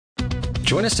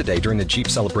Join us today during the Jeep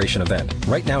Celebration event.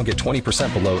 Right now, get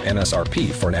 20% below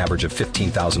MSRP for an average of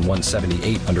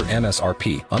 $15,178 under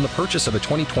MSRP on the purchase of a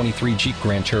 2023 Jeep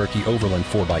Grand Cherokee Overland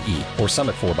 4xE or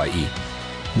Summit 4xE.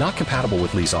 Not compatible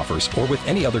with lease offers or with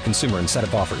any other consumer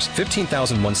incentive offers.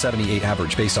 $15,178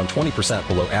 average based on 20%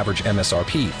 below average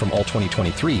MSRP from all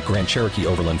 2023 Grand Cherokee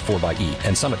Overland 4xE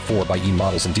and Summit 4xE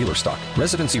models in dealer stock.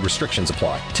 Residency restrictions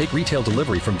apply. Take retail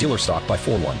delivery from dealer stock by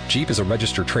 4/1. Jeep is a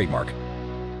registered trademark.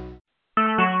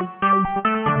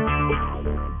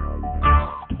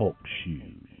 Talk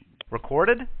shoes.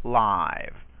 Recorded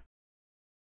live.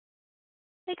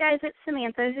 Hey guys, it's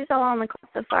Samantha. Who's all on the call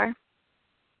so far?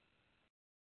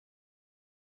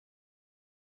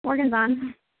 Morgan's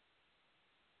on.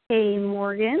 Hey,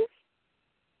 Morgan.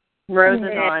 Rose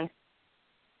is on.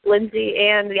 Lindsay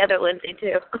and the other Lindsay,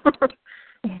 too.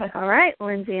 All right,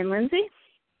 Lindsay and Lindsay.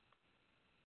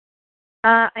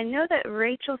 I know that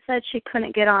Rachel said she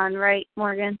couldn't get on, right,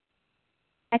 Morgan?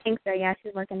 I think so, yeah.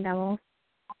 She's working doubles.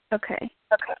 Okay.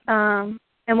 And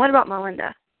what about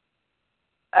Melinda?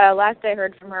 Last I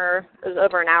heard from her, it was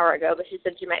over an hour ago, but she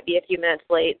said she might be a few minutes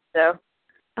late, so.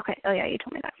 Okay. Oh, yeah, you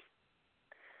told me that.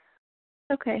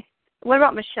 Okay. What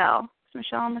about Michelle? Is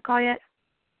Michelle on the call yet?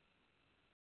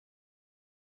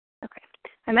 Okay.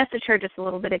 I messaged her just a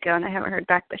little bit ago, and I haven't heard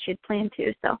back, but she had planned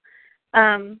to. So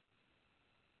I'm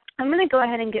going to go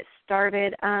ahead and get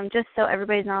started just so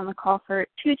everybody's not on the call for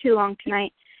too long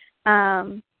tonight.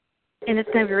 And it's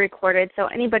going to be recorded. So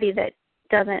anybody that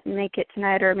doesn't make it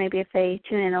tonight, or maybe if they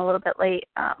tune in a little bit late,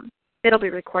 it'll be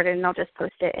recorded, and I'll just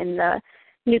post it in the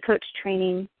new coach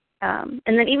training. And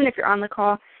then even if you're on the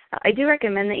call, I do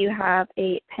recommend that you have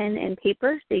a pen and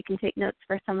paper so you can take notes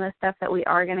for some of the stuff that we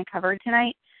are going to cover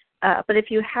tonight. But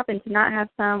if you happen to not have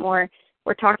some, or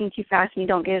we're talking too fast and you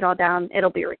don't get it all down,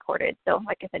 it'll be recorded. So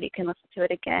like I said, you can listen to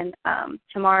it again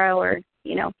tomorrow, or,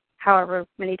 however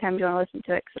many times you want to listen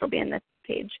to it, because it'll be in this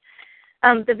page.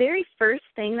 The very first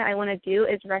thing that I want to do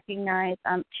is recognize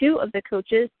two of the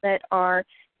coaches that are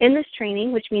in this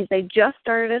training, which means they just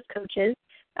started as coaches.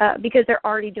 Because they're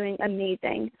already doing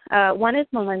amazing. One is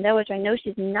Melinda, which I know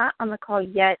she's not on the call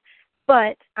yet,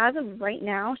 but as of right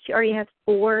now, she already has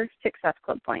 4 Success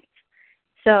Club points.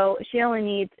 So she only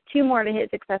needs 2 more to hit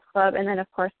Success Club, and then,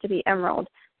 of course, to be Emerald.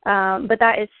 But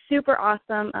that is super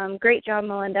awesome. Great job,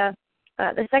 Melinda.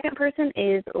 The second person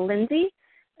is Lindsay,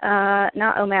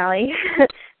 not O'Malley,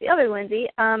 the other Lindsay.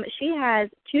 She has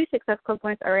 2 Success Club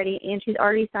points already, and she's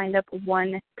already signed up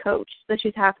 1 coach, so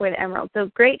she's halfway to Emerald.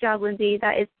 So great job, Lindsay.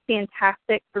 That is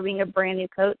fantastic for being a brand new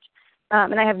coach.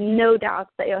 And I have no doubts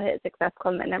that you'll hit Success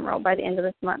Club and Emerald by the end of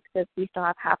this month, because we still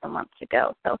have half a month to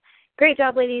go. So great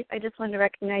job, ladies. I just wanted to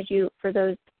recognize you for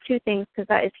those 2 things, because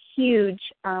that is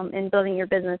huge in building your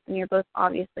business, and you're both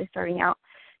obviously starting out.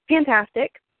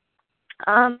 Fantastic.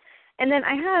 And then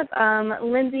I have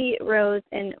Lindsay, Rose,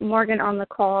 and Morgan on the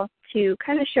call to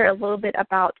kind of share a little bit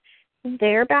about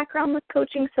their background with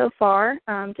coaching so far,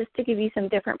 just to give you some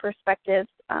different perspectives,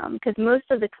 because most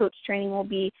of the coach training will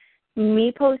be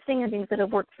me posting and things that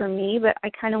have worked for me, but I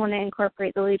kind of want to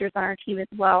incorporate the leaders on our team as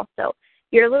well. So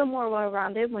you're a little more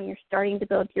well-rounded when you're starting to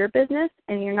build your business,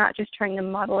 and you're not just trying to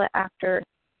model it after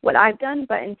what I've done,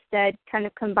 but instead kind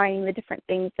of combining the different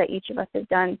things that each of us has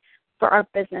done for our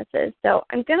businesses. So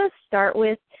I'm going to start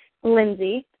with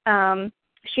Lindsay.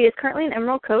 She is currently an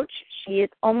Emerald coach. She is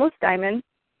almost Diamond.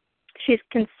 She's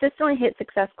consistently hit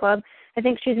Success Club. I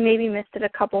think she's maybe missed it a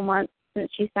couple months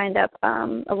since she signed up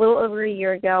a little over a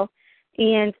year ago.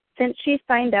 And since she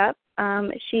signed up,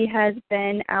 she has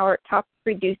been our top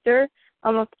producer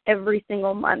almost every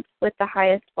single month with the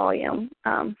highest volume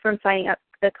from signing up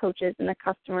the coaches and the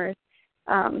customers,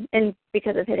 and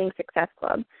because of hitting Success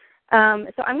Club.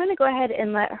 So I'm going to go ahead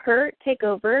and let her take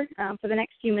over for the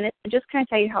next few minutes and just kind of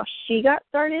tell you how she got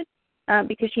started,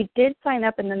 because she did sign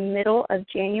up in the middle of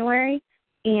January,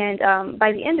 and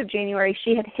by the end of January,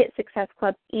 she had hit Success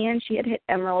Club and she had hit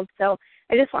Emerald. So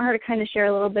I just want her to kind of share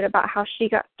a little bit about how she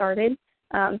got started.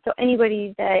 So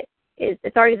anybody that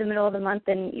it's already the middle of the month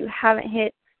and you haven't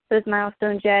hit those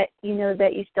milestones yet, you know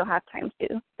that you still have time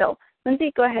to. So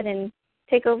Lindsay, go ahead and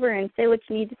take over and say what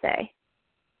you need to say.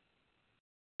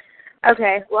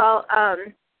 Okay, well,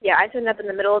 yeah, I signed up in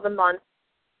the middle of the month,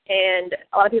 and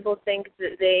a lot of people think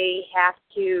that they have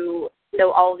to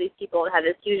know all of these people and have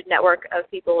this huge network of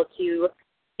people to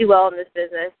do well in this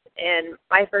business. And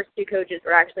my first 2 coaches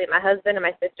were actually my husband and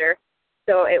my sister,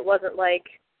 so it wasn't like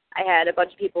I had a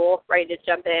bunch of people ready to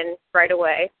jump in right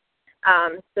away.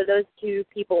 So those 2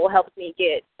 people helped me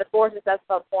get the 4 Success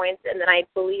Club points, and then I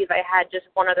believe I had just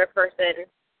one other person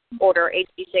order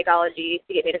HD Shakeology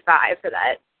to get me to 5 for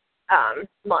that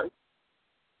month.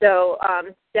 So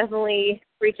definitely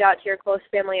reach out to your close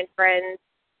family and friends.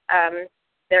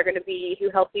 They're going to be who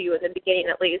help you in the beginning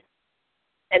at least.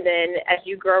 And then as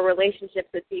you grow relationships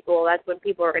with people, that's when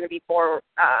people are going to be more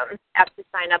apt to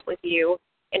sign up with you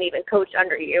and even coach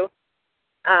under you.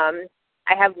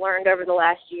 I have learned over the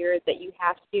last year that you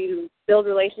have to build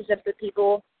relationships with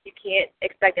people. You can't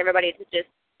expect everybody to just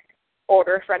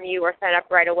order from you or sign up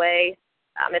right away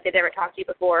if they've never talked to you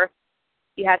before.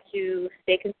 You have to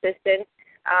stay consistent,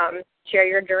 share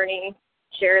your journey,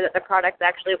 share that the products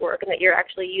actually work and that you're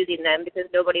actually using them, because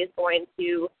nobody is going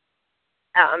to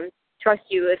trust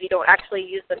you if you don't actually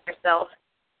use them yourself.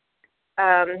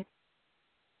 And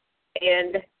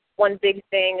one big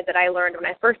thing that I learned when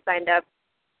I first signed up,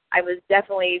 I was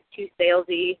definitely too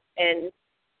salesy and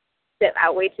sent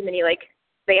out way too many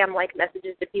spam-like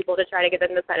messages to people to try to get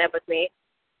them to sign up with me.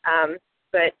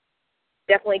 But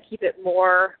definitely keep it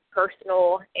more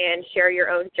personal and share your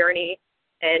own journey,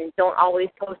 and don't always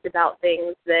post about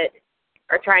things that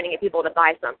are trying to get people to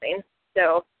buy something.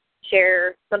 So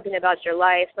share something about your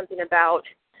life, something about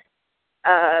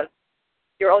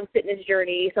your own fitness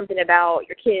journey, something about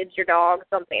your kids, your dog,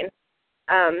 something.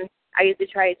 I usually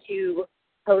try to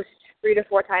post 3 to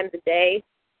 4 times a day,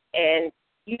 and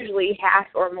usually half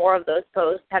or more of those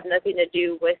posts have nothing to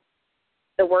do with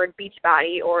the word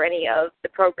Beachbody or any of the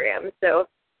programs. So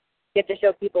you have to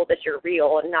show people that you're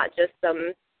real and not just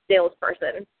some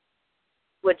salesperson,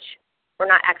 which we're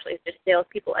not actually just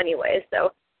salespeople anyway.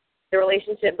 So the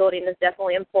relationship building is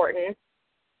definitely important.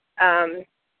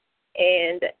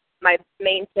 And my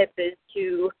main tip is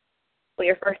to, when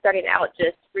you're first starting out,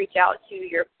 just reach out to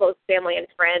your close family and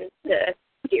friends to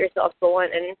get yourself going.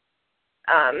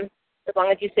 And as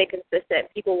long as you stay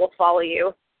consistent, people will follow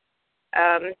you.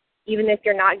 Even if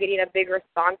you're not getting a big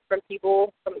response from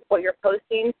people from what you're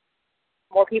posting,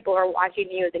 more people are watching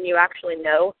you than you actually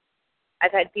know.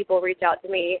 I've had people reach out to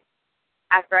me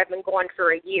after I've been going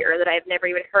for a year that I've never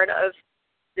even heard of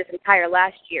this entire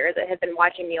last year that have been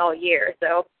watching me all year.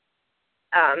 So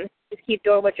just keep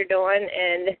doing what you're doing,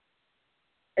 and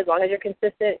as long as you're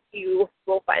consistent, you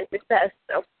will find success.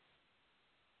 So.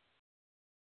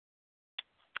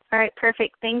 All right,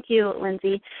 perfect. Thank you,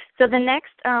 Lindsay. So the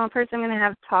next person I'm going to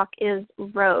have talk is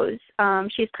Rose.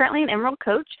 She's currently an Emerald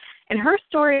coach, and her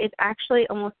story is actually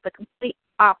almost the complete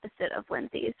opposite of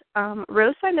Lindsay's.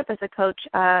 Rose signed up as a coach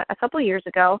a couple years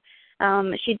ago.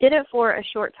 She did it for a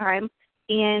short time,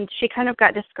 and she kind of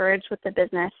got discouraged with the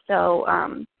business, so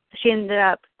she ended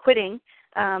up quitting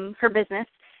her business.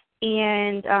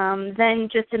 And then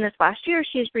just in this last year,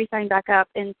 she's re-signed back up,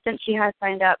 and since she has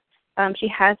signed up, she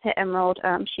has hit Emerald.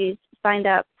 She's signed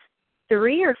up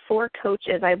 3 or 4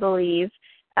 coaches, I believe,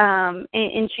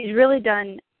 and she's really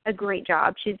done a great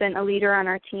job. She's been a leader on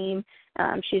our team.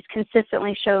 She's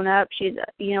consistently shown up. She's,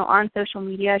 on social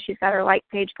media. She's got her like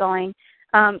page going.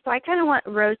 So I kind of want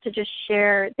Rose to just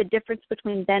share the difference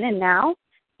between then and now,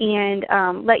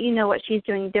 and let you know what she's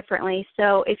doing differently.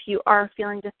 So if you are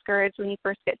feeling discouraged when you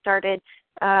first get started,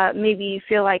 maybe you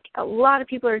feel like a lot of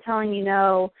people are telling you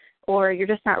no, or you're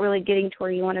just not really getting to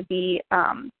where you want to be,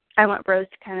 I want Rose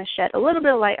to kind of shed a little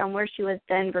bit of light on where she was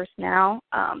then versus now,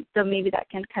 so maybe that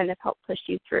can kind of help push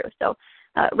you through. So,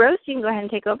 Rose, you can go ahead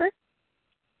and take over.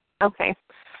 Okay.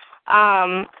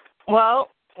 Well,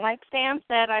 like Sam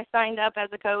said, I signed up as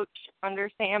a coach under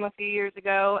Sam a few years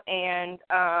ago, and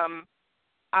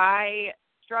I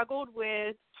struggled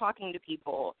with talking to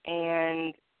people,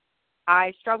 and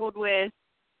I struggled with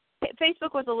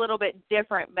Facebook was a little bit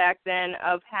different back then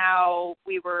of how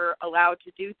we were allowed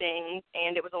to do things,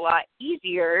 and it was a lot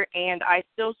easier, and I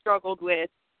still struggled with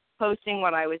posting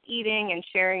what I was eating and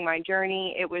sharing my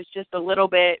journey. It was just a little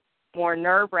bit more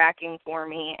nerve-wracking for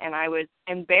me, and I was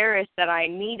embarrassed that I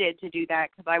needed to do that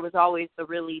because I was always the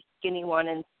really skinny one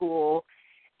in school,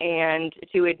 and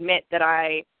to admit that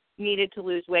I needed to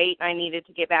lose weight, I needed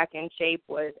to get back in shape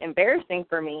was embarrassing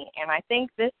for me. And I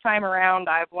think this time around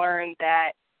I've learned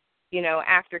that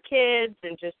after kids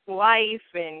and just life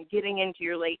and getting into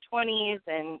your late 20s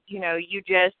and,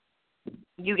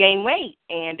 you gain weight,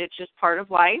 and it's just part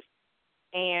of life,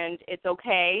 and it's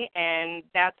okay. And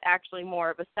that's actually more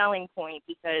of a selling point,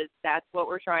 because that's what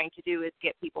we're trying to do, is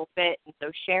get people fit. And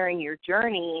so sharing your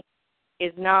journey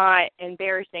is not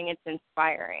embarrassing, it's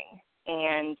inspiring.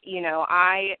 And,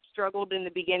 I struggled in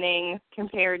the beginning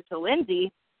compared to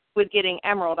Lindsay with getting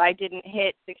Emerald. I didn't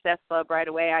hit Success Club right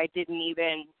away. I didn't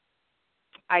even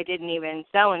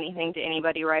sell anything to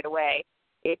anybody right away.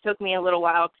 It took me a little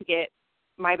while to get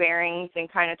my bearings and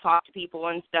kind of talk to people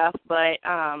and stuff, but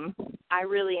I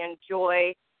really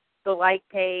enjoy the like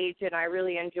page, and I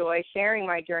really enjoy sharing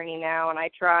my journey now, and I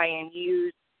try and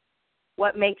use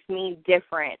what makes me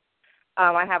different.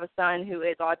 I have a son who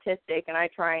is autistic, and I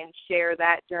try and share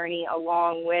that journey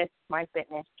along with my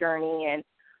fitness journey, and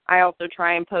I also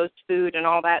try and post food and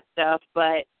all that stuff,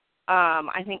 but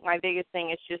I think my biggest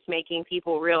thing is just making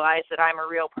people realize that I'm a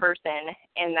real person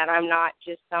and that I'm not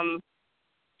just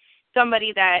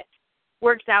somebody that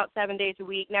works out 7 days a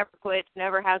week, never quits,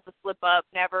 never has a slip up,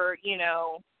 never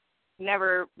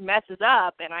messes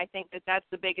up. And I think that that's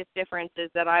the biggest difference, is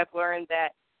that I've learned that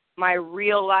my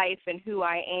real life and who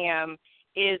I am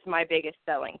is my biggest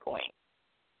selling point.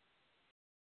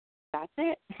 That's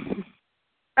it.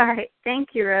 All right. Thank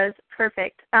you, Rose.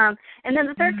 Perfect. And then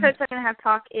the third coach I'm going to have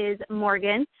talk is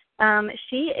Morgan.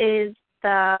 She is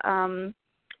the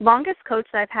longest coach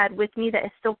that I've had with me that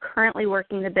is still currently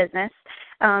working the business.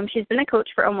 She's been a coach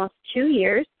for almost 2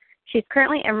 years. She's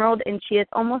currently Emerald, and she is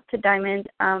almost to Diamond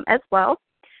as well.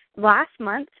 Last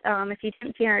month, if you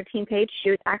didn't see on our team page, she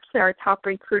was actually our top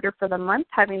recruiter for the month,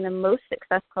 having the most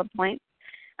Success Club points.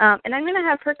 And I'm going to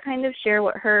have her kind of share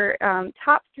what her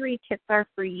top 3 tips are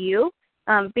for you.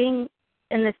 Being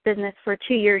in this business for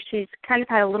 2 years, she's kind of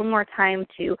had a little more time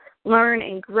to learn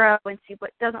and grow and see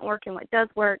what doesn't work and what does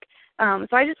work. So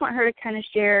I just want her to kind of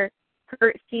share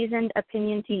her seasoned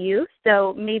opinion to you.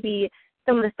 So maybe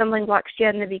some of the stumbling blocks she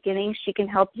had in the beginning, she can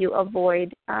help you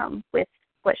avoid with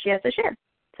what she has to share.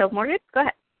 So Morgan, go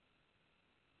ahead.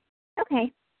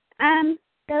 Okay.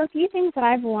 So a few things that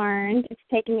I've learned, it's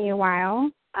taken me a while.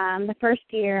 The first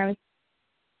year I was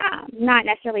not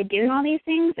necessarily doing all these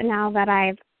things, and now that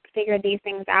I've figured these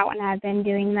things out and I've been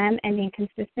doing them and being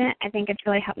consistent, I think it's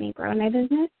really helped me grow in my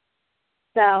business.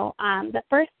 So the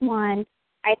first one,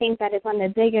 I think that is one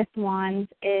of the biggest ones,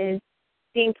 is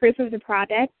seeing proof of the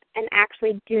product and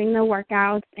actually doing the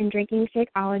workouts and drinking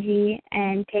Shakeology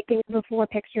and taking before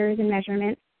pictures and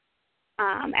measurements.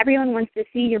 Everyone wants to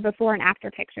see your before and after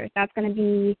pictures. That's going to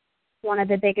be one of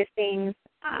the biggest things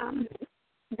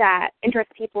that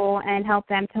interest people and help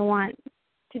them to want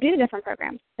to do different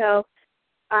programs. So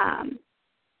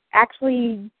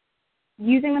actually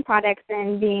using the products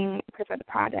and being proof of the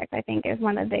product, I think, is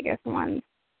one of the biggest ones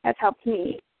that's helped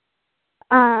me.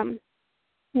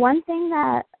 One thing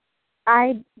that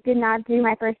I did not do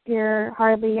my first year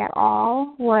hardly at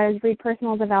all was read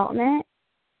personal development.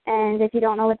 And if you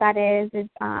don't know what that is,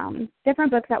 it's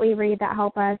different books that we read that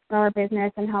help us grow our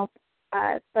business and help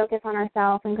us focus on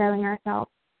ourselves and growing ourselves.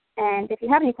 And if you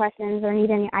have any questions or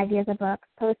need any ideas of books,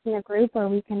 post in the group, or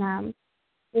we can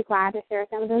be glad to share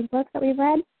some of those books that we've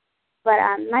read. But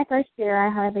my first year, I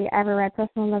hardly ever read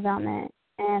personal development.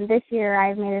 And this year,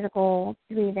 I've made it a goal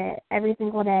to read it every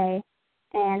single day.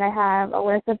 And I have a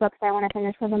list of books I want to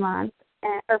finish for the month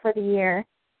or for the year.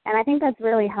 And I think that's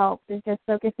really helped, is just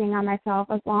focusing on myself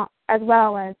as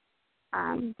well as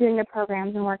doing the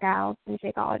programs and workouts and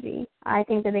Shakeology. I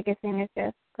think the biggest thing is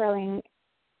just growing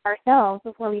ourselves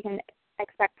before we can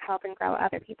expect to help and grow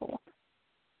other people.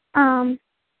 The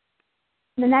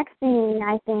next thing,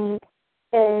 I think,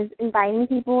 is inviting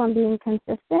people and being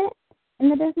consistent in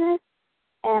the business.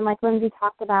 And like Lindsay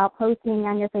talked about, posting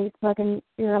on your Facebook and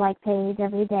your page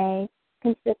every day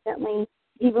consistently.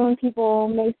 Even when people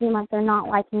may seem like they're not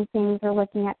liking things or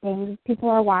looking at things, people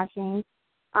are watching.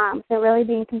 So really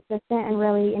being consistent and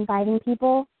really inviting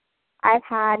people. I've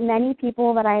had many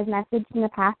people that I've messaged in the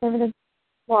past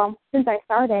since I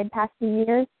started, past few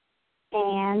years,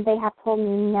 and they have told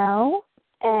me no.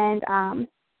 And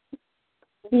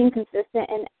being consistent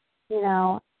and,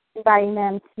 inviting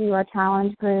them to our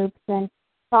challenge groups and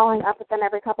following up with them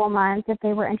every couple of months if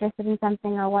they were interested in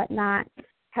something or whatnot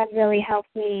has really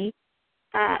helped me.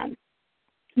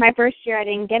 My first year, I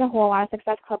didn't get a whole lot of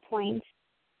Success Club points,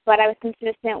 but I was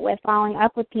consistent with following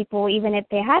up with people even if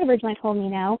they had originally told me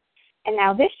no. And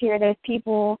now this year, there's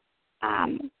people,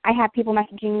 I have people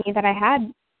messaging me that I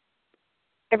had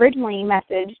originally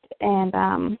messaged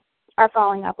and are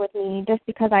following up with me just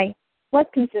because I was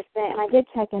consistent and I did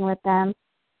check in with them.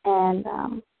 And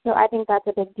so I think that's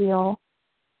a big deal.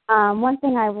 One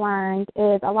thing I've learned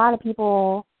is a lot of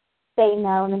people say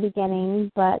no in the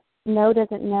beginning, but no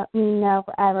doesn't mean no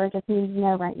forever. It just means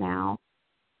no right now.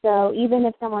 So even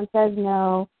if someone says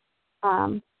no,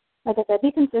 like I said,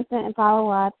 be consistent and follow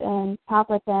up and talk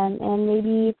with them. And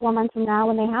maybe 4 months from now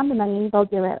when they have the money, they'll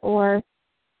do it, or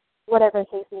whatever the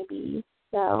case may be.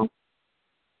 So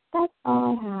that's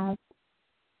all I have.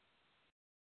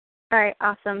 All right,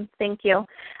 awesome. Thank you.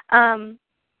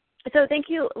 So thank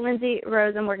you, Lindsay,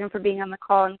 Rose, and Morgan, for being on the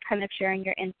call and kind of sharing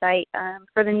your insight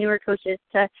for the newer coaches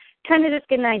to kind of just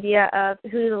get an idea of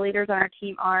who the leaders on our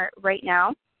team are right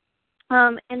now.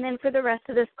 And then for the rest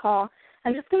of this call,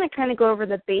 I'm just going to kind of go over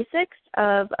the basics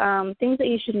of things that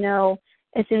you should know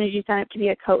as soon as you sign up to be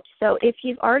a coach. So if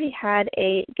you've already had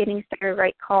a Getting Started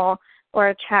Right call or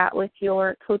a chat with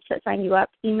your coach that signed you up,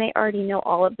 you may already know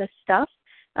all of this stuff,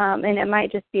 and it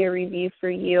might just be a review for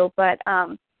you. But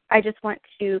I just want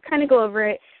to kind of go over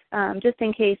it just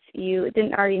in case you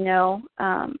didn't already know,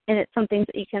 and it's some things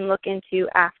that you can look into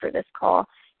after this call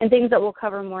and things that we'll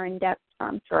cover more in depth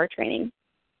through our training.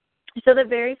 So the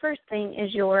very first thing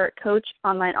is your Coach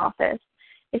Online Office.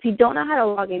 If you don't know how to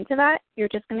log into that, you're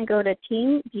just going to go to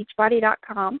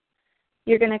teambeachbody.com.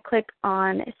 You're going to click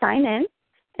on Sign In,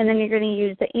 and then you're going to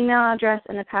use the email address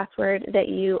and the password that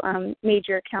you made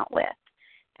your account with.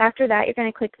 After that, you're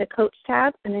going to click the Coach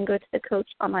tab and then go to the Coach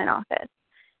Online Office.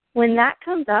 When that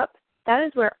comes up, that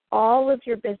is where all of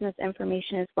your business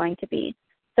information is going to be.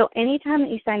 So anytime that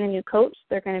you sign a new coach,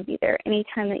 they're going to be there.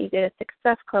 Anytime that you get a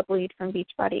Success Club lead from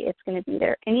Beachbody, it's going to be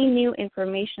there. Any new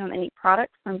information on any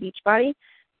products from Beachbody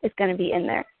is going to be in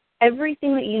there.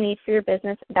 Everything that you need for your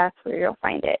business, that's where you'll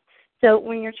find it. So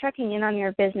when you're checking in on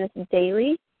your business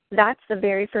daily, that's the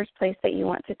very first place that you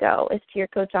want to go, is to your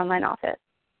Coach Online Office.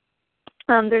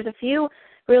 There's a few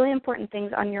really important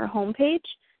things on your homepage.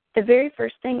 The very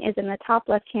first thing is in the top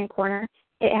left-hand corner.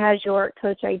 It has your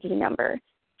Coach ID number.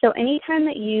 So anytime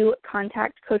that you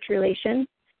contact Coach Relations,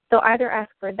 they'll either ask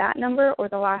for that number or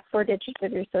the last 4 digits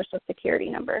of your Social Security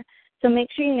number. So make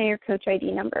sure you know your Coach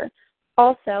ID number.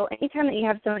 Also, anytime that you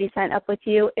have somebody sign up with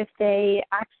you, if they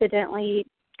accidentally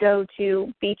go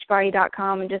to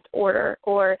beachbody.com and just order,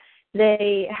 or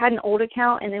they had an old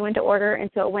account and they went to order and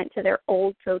so it went to their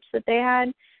old coach that they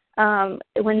had,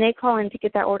 when they call in to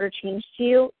get that order changed to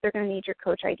you, they're going to need your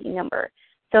Coach ID number.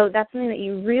 So that's something that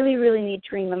you really, really need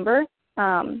to remember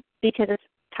because it's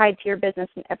tied to your business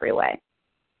in every way.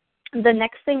 The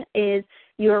next thing is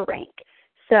your rank.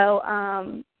 So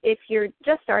if you're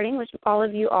just starting, which all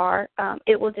of you are,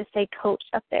 it will just say Coach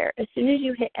up there. As soon as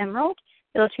you hit Emerald,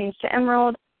 it'll change to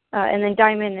Emerald and then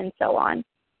Diamond and so on.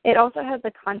 It also has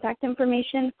the contact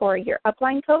information for your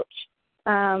upline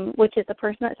coach, which is the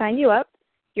person that signed you up,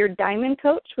 your Diamond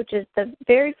coach, which is the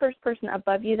very first person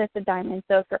above you that's a Diamond.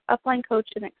 So if your upline coach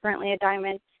isn't currently a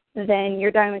Diamond, then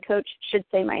your Diamond coach should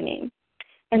say my name.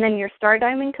 And then your Star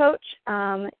Diamond coach,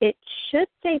 it should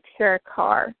say Tara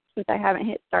Carr, since I haven't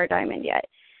hit Star Diamond yet.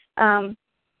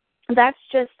 That's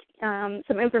just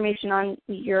some information on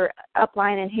your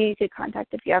upline and who you could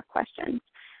contact if you have questions.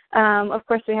 Of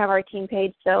course, we have our team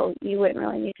page, so you wouldn't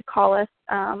really need to call us.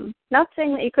 Not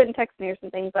saying that you couldn't text me or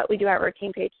something, but we do have our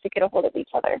team page to get a hold of each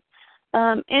other.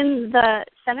 In the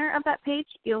center of that page,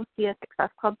 you'll see a Success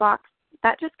Club box.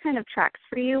 That just kind of tracks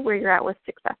for you where you're at with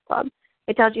Success Club.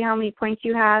 It tells you how many points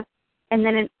you have. And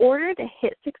then in order to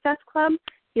hit Success Club,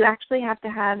 you actually have to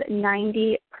have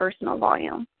 90 personal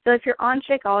volume. So if you're on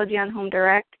Shakeology on Home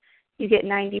Direct, you get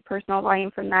 90 personal volume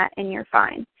from that, and you're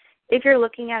fine. If you're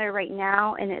looking at it right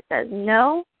now and it says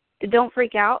no, don't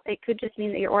freak out. It could just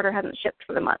mean that your order hasn't shipped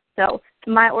for the month. So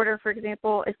my order, for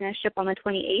example, is going to ship on the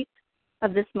 28th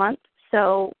of this month.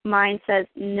 So mine says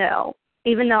no.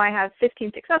 Even though I have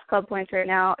 15 Success Club points right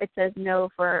now, it says no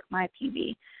for my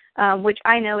PB, which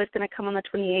I know is going to come on the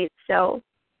 28th, so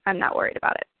I'm not worried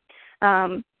about it.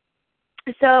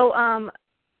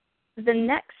 The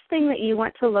next thing that you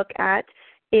want to look at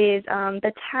is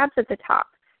the tabs at the top.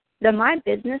 The My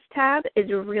Business tab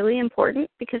is really important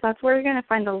because that's where you're going to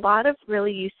find a lot of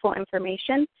really useful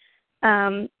information.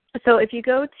 So if you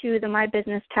go to the My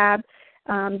Business tab,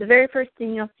 the very first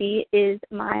thing you'll see is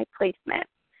My Placement.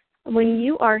 When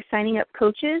you are signing up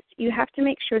coaches, you have to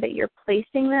make sure that you're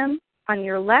placing them on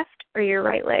your left or your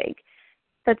right leg.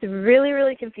 That's really,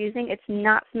 really confusing. It's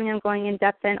not something I'm going in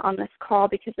depth in on this call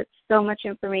because it's so much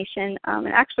information.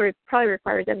 It actually probably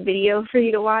requires a video for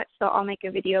you to watch, so I'll make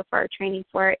a video for our training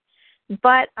for it.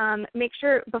 But make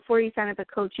sure before you sign up a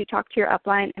coach, you talk to your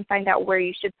upline and find out where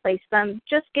you should place them.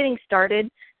 Just getting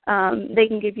started, they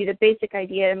can give you the basic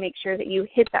idea to make sure that you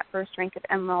hit that first rank of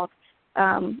Emerald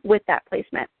with that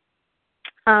placement.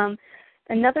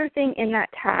 Another thing in that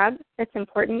tab that's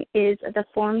important is the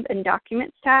Forms and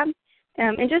Documents tab.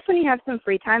 And just when you have some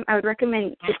free time, I would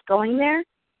recommend just going there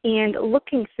and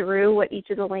looking through what each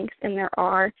of the links in there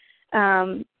are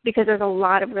because there's a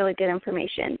lot of really good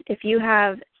information. If you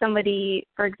have somebody,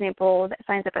 for example, that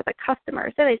signs up as a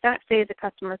customer, say they stay as a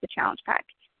customer with the Challenge Pack,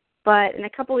 but in a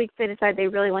couple weeks they decide they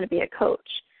really want to be a coach.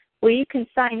 Well, you can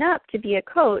sign up to be a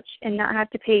coach and not have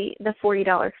to pay the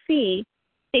 $40 fee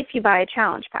if you buy a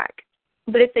Challenge Pack.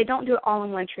 But if they don't do it all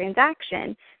in one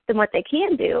transaction, then what they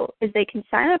can do is they can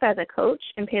sign up as a coach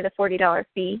and pay the $40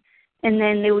 fee, and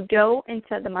then they would go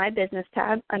into the My Business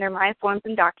tab under My Forms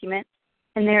and Documents,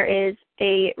 and there is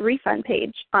a refund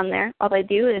page on there. All they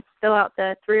do is fill out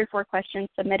the 3 or 4 questions,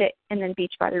 submit it, and then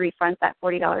Beachbody refunds that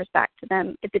 $40 back to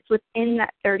them if it's within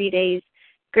that 30 days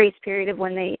grace period of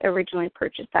when they originally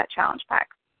purchased that challenge pack.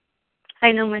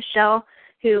 I know Michelle,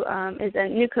 who is a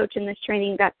new coach in this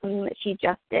training, that's something that she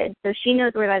just did. So she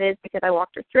knows where that is because I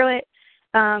walked her through it.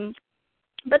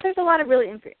 But there's a lot of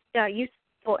really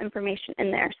useful information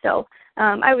in there. So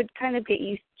I would kind of get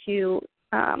used to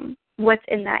what's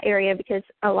in that area because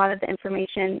a lot of the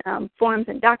information, forms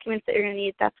and documents that you're going to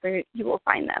need, that's where you will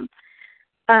find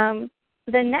them.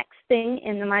 The next thing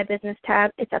in the My Business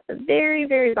tab is at the very,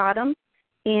 very bottom,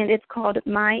 and it's called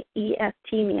My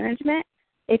EFT Management.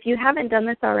 If you haven't done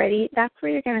this already, that's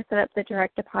where you're going to set up the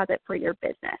direct deposit for your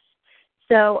business.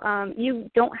 So you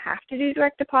don't have to do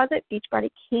direct deposit. Beachbody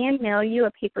can mail you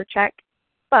a paper check,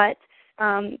 but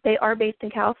they are based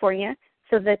in California.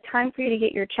 So the time for you to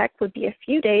get your check would be a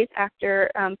few days after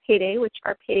payday, which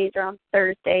our paydays are on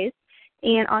Thursdays.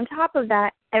 And on top of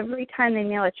that, every time they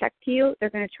mail a check to you, they're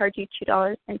going to charge you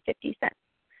 $2.50.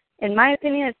 In my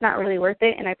opinion, it's not really worth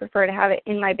it, and I prefer to have it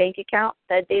in my bank account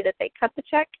the day that they cut the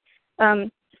check.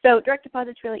 So direct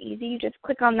deposit's really easy. You just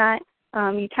click on that,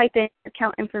 you type in your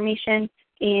account information,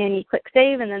 and you click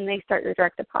save, and then they start your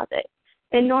direct deposit.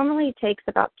 It normally takes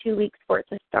about 2 weeks for it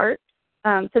to start.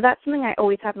 So that's something I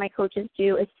always have my coaches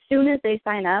do as soon as they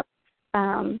sign up.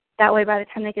 That way, by the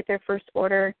time they get their first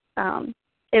order,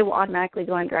 it will automatically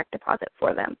go in direct deposit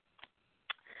for them.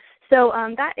 So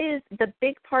that is the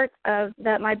big parts of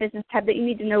the My Business tab that you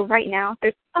need to know right now.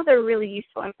 There's other really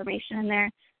useful information in there,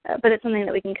 but it's something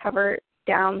that we can cover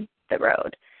down the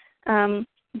road.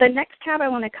 The next tab I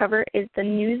want to cover is the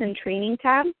News and Training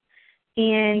tab,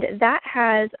 and that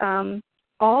has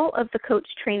all of the Coach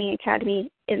Training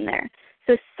Academy in there.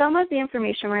 So some of the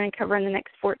information we're going to cover in the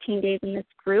next 14 days in this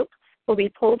group will be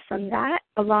pulled from that,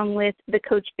 along with the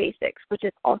Coach Basics, which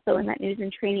is also in that News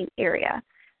and Training area.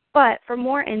 But for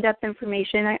more in-depth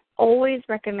information, I always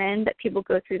recommend that people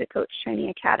go through the Coach Training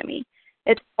Academy.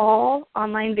 It's all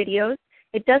online videos.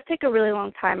 It does take a really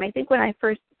long time. I think when I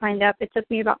first signed up, it took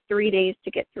me about 3 days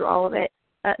to get through all of it.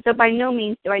 So by no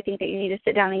means do I think that you need to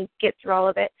sit down and get through all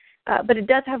of it. But it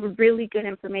does have really good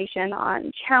information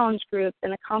on challenge groups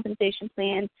and the compensation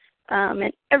plan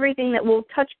and everything that we'll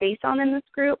touch base on in this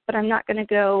group, but I'm not going to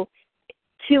go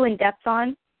too in-depth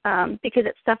on because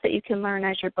it's stuff that you can learn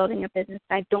as you're building a business.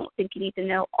 I don't think you need to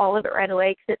know all of it right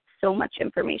away because it's so much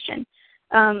information.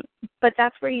 But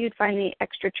that's where you'd find the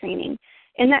extra training.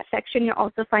 In that section, you'll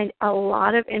also find a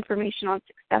lot of information on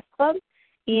Success Club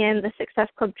and the Success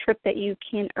Club trip that you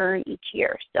can earn each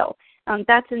year. So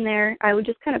that's in there. I would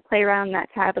just kind of play around that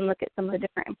tab and look at some of the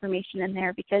different information in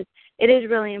there because it is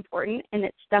really important, and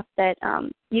it's stuff that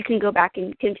you can go back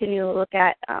and continue to look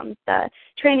at. The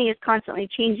training is constantly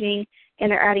changing,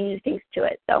 and they're adding new things to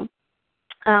it. So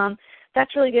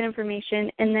that's really good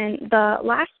information. And then the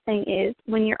last thing is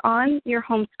when you're on your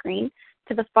home screen,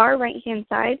 to the far right-hand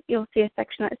side, you'll see a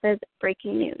section that says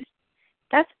Breaking News.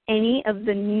 That's any of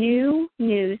the new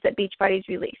news that Beachbody's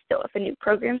released. So if a new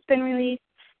program's been released,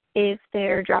 if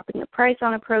they're dropping the price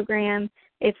on a program,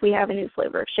 if we have a new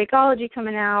flavor of Shakeology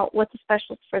coming out, what the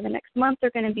specials for the next month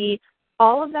are going to be,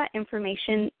 all of that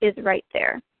information is right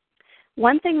there.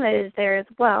 One thing that is there as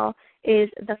well is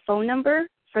the phone number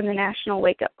for the National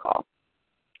Wake Up Call.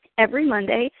 Every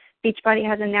Monday, Beachbody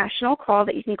has a national call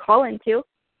that you can call into.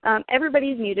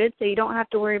 Everybody's muted, so you don't have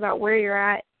to worry about where you're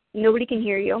at. Nobody can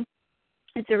hear you.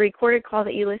 It's a recorded call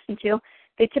that you listen to.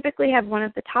 They typically have one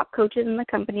of the top coaches in the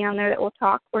company on there that will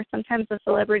talk, or sometimes the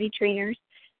celebrity trainers,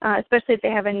 especially if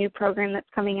they have a new program that's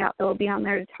coming out that will be on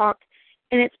there to talk.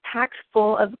 And it's packed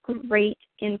full of great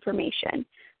information.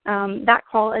 That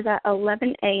call is at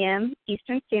 11 a.m.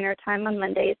 Eastern Standard Time on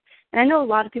Mondays. And I know a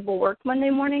lot of people work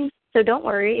Monday mornings, so don't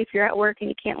worry if you're at work and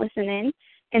you can't listen in.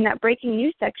 In that breaking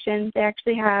news section, they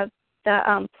actually have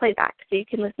the playback, so you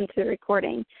can listen to the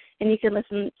recording, and you can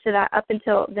listen to that up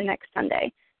until the next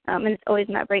Sunday. And it's always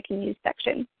in that breaking news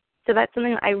section. So that's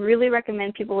something that I really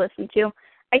recommend people listen to.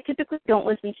 I typically don't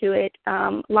listen to it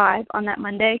live on that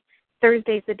Monday.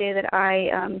 Thursday's the day that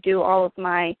I do all of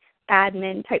my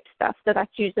admin type stuff, so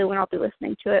that's usually when I'll be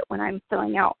listening to it when I'm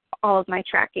filling out all of my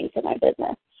tracking for my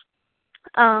business.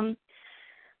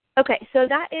 Okay, so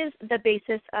that is the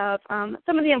basis of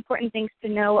some of the important things to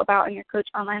know about in your Coach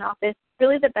Online Office.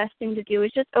 Really the best thing to do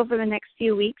is just over the next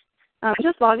few weeks,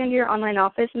 just log into your online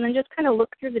office and then just kind of look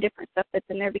through the different stuff that's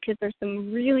in there because there's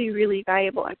some really, really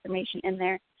valuable information in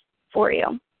there for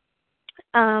you.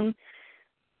 The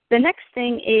next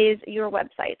thing is your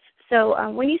websites. So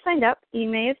when you signed up, you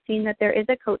may have seen that there is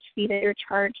a coach fee that you're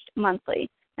charged monthly.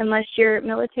 Unless you're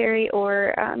military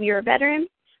or you're a veteran,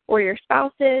 or your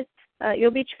spouse's,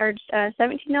 you'll be charged a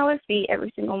 $17 fee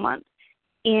every single month.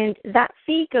 And that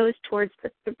fee goes towards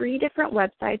the 3 different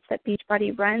websites that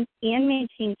Beachbody runs and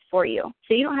maintains for you.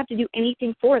 So you don't have to do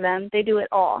anything for them. They do it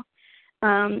all.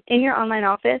 In your online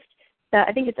office,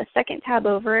 I think it's a second tab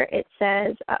over, it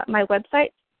says My Website.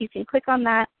 You can click on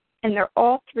that, and they're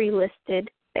all 3 listed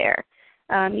there.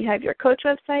 You have your coach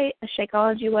website, a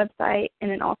Shakeology website, and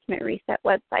an Ultimate Reset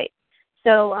website.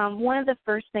 So one of the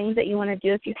first things that you want to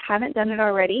do if you haven't done it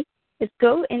already is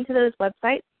go into those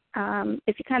websites.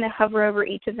 If you kind of hover over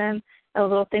each of them, a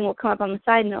little thing will come up on the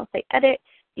side and it'll say edit.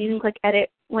 You can click edit.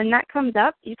 When that comes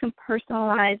up, you can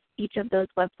personalize each of those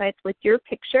websites with your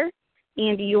picture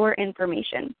and your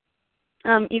information.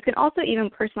 You can also even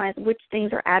personalize which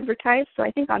things are advertised. So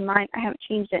I think on mine, I haven't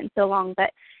changed it in so long,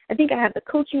 but I think I have the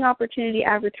coaching opportunity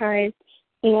advertised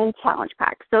and challenge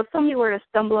packs. So if somebody were to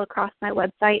stumble across my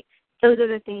website, those are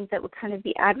the things that would kind of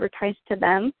be advertised to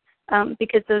them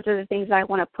because those are the things I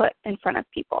want to put in front of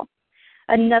people.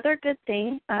 Another good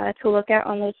thing to look at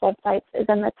on those websites is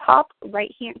in the top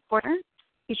right-hand corner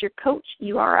is your coach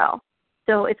URL.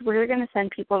 So it's where you're going to send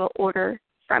people to order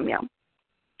from you.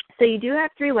 So you do have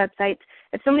 3 websites.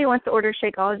 If somebody wants to order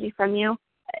Shakeology from you,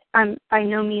 by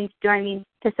no means do I mean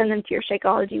to send them to your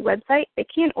Shakeology website. They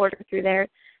can order through there.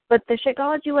 But the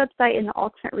Shakeology website and the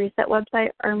Ultimate Reset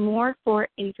website are more for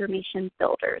information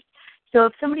builders. So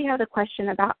if somebody has a question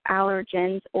about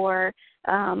allergens or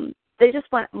they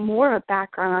just want more of a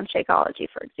background on Shakeology,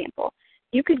 for example,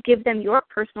 you could give them your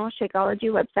personal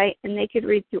Shakeology website and they could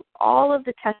read through all of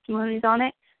the testimonies on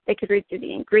it. They could read through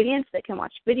the ingredients. They can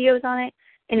watch videos on it.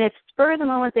 And if spur of the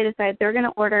moment they decide they're going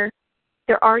to order,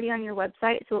 they're already on your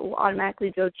website, so it will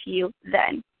automatically go to you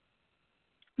then.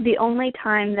 The only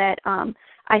time that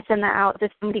I send that out is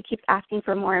if somebody keeps asking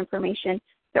for more information.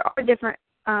 There are different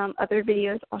other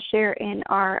videos I'll share in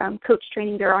our coach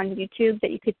training. They're on YouTube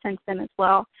that you could send to them as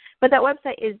well. But that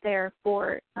website is there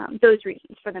for those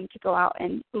reasons, for them to go out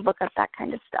and look up that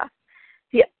kind of stuff.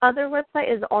 The other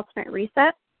website is Ultimate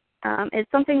Reset.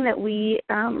 It's something that we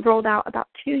rolled out about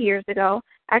 2 years ago.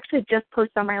 I actually just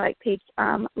posted on my like page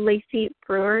Lacey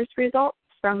Brewer's results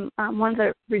from one of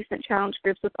the recent challenge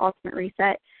groups with Ultimate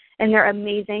Reset, and they're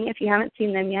amazing if you haven't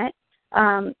seen them yet.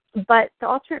 But the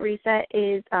Ultimate Reset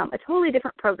is a totally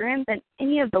different program than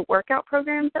any of the workout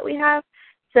programs that we have.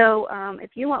 So if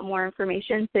you want more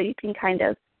information so you can kind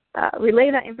of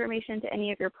relay that information to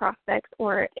any of your prospects,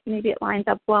 or maybe it lines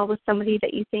up well with somebody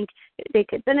that you think they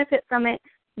could benefit from it,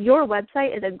 your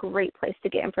website is a great place to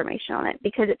get information on it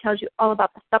because it tells you all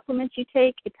about the supplements you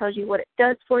take. It tells you what it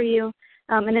does for you,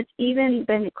 and it's even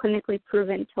been clinically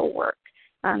proven to work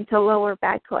to lower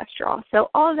bad cholesterol. So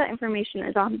all of that information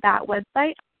is on that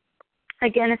website.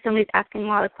 Again, if somebody's asking a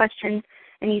lot of questions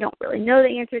and you don't really know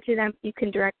the answer to them, you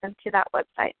can direct them to that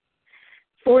website.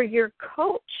 For your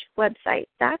coach website,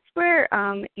 that's where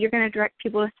you're going to direct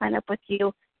people to sign up with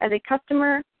you as a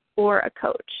customer or a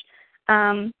coach.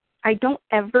 I don't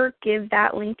ever give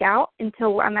that link out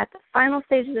until I'm at the final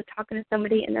stages of talking to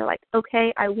somebody and they're like,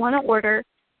 okay, I want to order.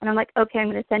 And I'm like, okay,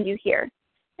 I'm going to send you here.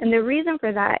 And the reason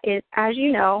for that is, as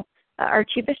you know, our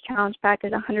cheapest challenge pack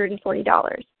is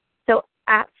 $140. So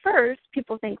at first,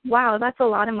 people think, wow, that's a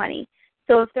lot of money.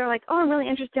 So if they're like, oh, I'm really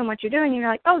interested in what you're doing, and you're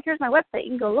like, oh, here's my website, you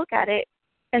can go look at it,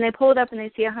 and they pull it up and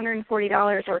they see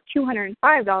 $140 or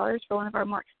 $205 for one of our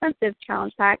more expensive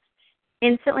challenge packs,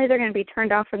 instantly they're going to be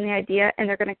turned off from the idea and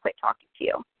they're going to quit talking to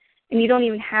you. And you don't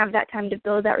even have that time to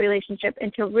build that relationship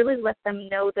and to really let them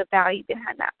know the value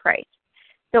behind that price.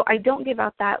 So I don't give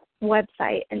out that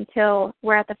website until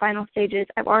we're at the final stages.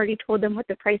 I've already told them what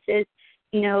the price is.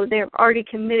 You know, they're already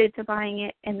committed to buying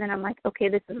it, and then I'm like, okay,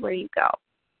 this is where you go.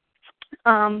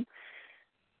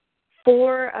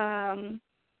 For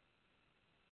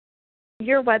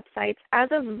your websites, as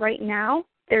of right now,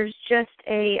 there's just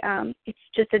it's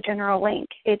just a general link.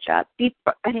 It's I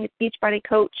think it's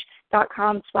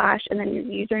beachbodycoach.com/ and then your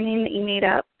username that you made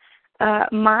up.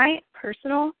 My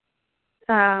personal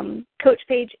coach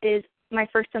page is my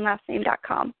first and last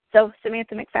name.com, so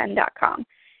SamanthaMcFadden.com.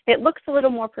 It looks a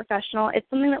little more professional. It's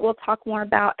something that we'll talk more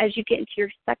about as you get into your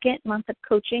second month of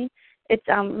coaching. It's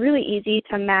really easy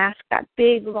to mask that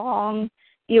big, long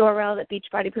URL that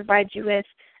Beachbody provides you with,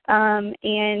 and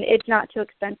it's not too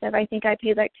expensive. I think I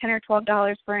paid like $10 or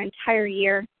 $12 for an entire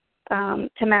year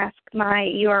to mask my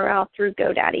URL through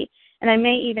GoDaddy. And I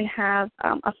may even have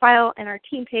a file in our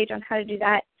team page on how to do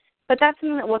that. But that's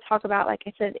something that we'll talk about, like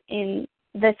I said, in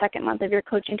the second month of your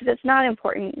coaching because it's not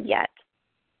important yet.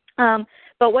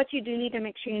 But what you do need to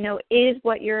make sure you know is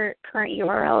what your current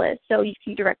URL is so you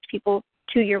can direct people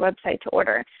to your website to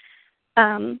order.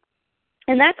 And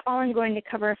And that's all I'm going to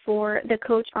cover for the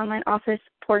Coach Online Office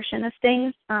portion of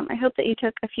things. I hope that you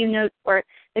took a few notes, or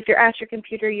if you're at your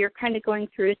computer, you're kind of going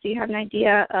through so you have an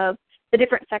idea of the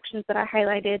different sections that I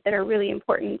highlighted that are really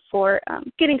important for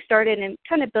getting started and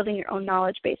kind of building your own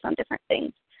knowledge based on different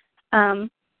things.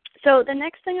 So the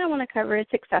next thing I want to cover is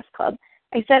Success Club.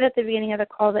 I said at the beginning of the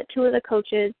call that 2 of the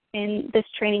coaches in this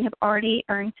training have already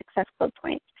earned Success Club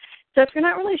points. So if you're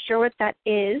not really sure what that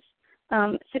is,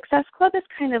 Success Club is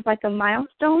kind of like a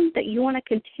milestone that you want to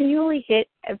continually hit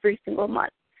every single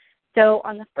month. So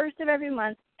on the first of every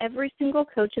month, every single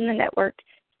coach in the network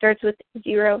starts with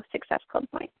 0 Success Club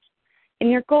points. And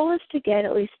your goal is to get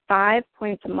at least 5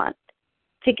 points a month.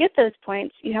 To get those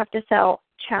points, you have to sell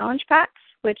challenge packs,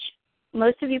 which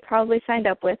most of you probably signed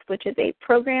up with, which is a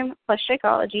program plus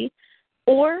Shakeology,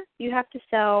 or you have to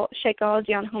sell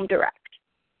Shakeology on Home Direct.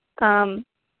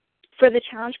 For the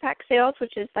challenge pack sales,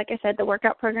 which is, like I said, the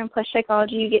workout program plus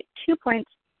Shakeology, you get 2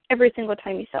 points every single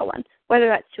time you sell one, whether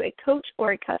that's to a coach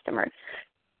or a customer.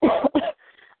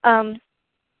 The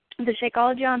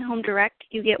Shakeology on Home Direct,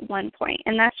 you get 1 point,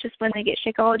 and that's just when they get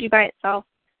Shakeology by itself,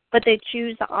 but they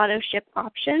choose the auto ship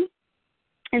option.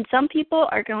 And some people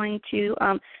are going to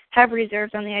have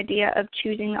reserves on the idea of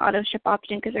choosing the auto ship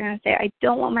option because they're going to say, I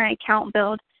don't want my account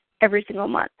billed every single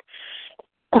month.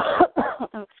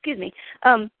 Oh, excuse me.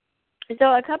 So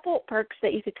a couple perks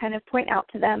that you could kind of point out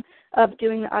to them of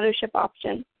doing the auto ship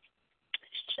option.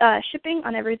 Shipping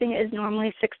on everything is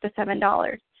normally $6 to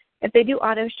 $7. If they do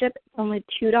auto ship, it's only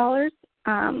 $2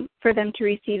 for them to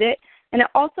receive it. And it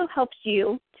also helps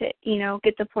you to,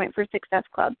 get the point for Success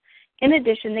Club. In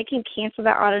addition, they can cancel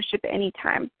that auto ship at any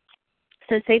time.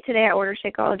 So say today I order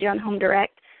Shakeology on Home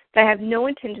Direct, but I have no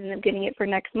intention of getting it for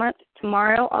next month.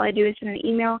 Tomorrow, all I do is send an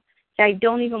email, say I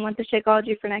don't even want the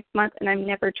Shakeology for next month, and I'm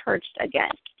never charged again.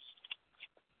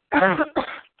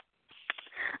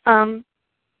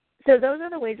 So those are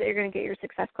the ways that you're going to get your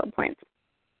Success Club points.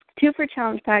 2 for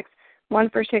challenge packs, 1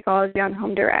 for Shakeology on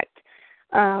Home Direct.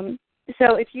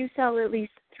 So if you sell at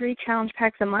least 3 challenge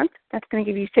packs a month, that's going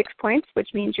to give you 6 points,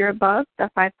 which means you're above the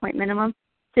 5-point minimum,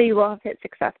 so you will have hit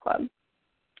Success Club.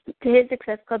 To hit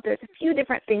Success Club, there's a few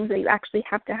different things that you actually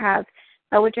have to have,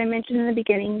 which I mentioned in the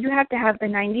beginning. You have to have the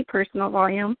 90 personal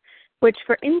volume, which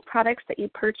for any products that you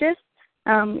purchase,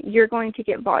 you're going to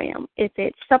get volume. If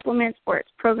it's supplements or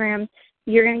it's programs,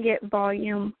 you're going to get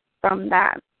volume from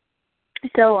that.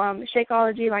 So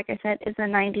Shakeology, like I said, is a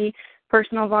 90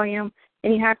 personal volume,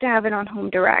 and you have to have it on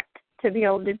Home Direct to be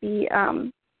able to be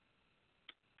to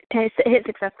hit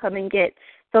Success Club and get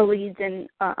the leads and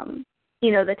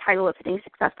the title of hitting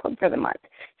Success Club for the month.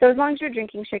 So as long as you're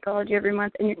drinking Shakeology every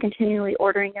month and you're continually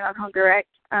ordering it on Home Direct,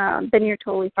 then you're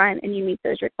totally fine and you meet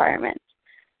those requirements.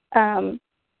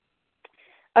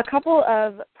 A couple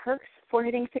of perks for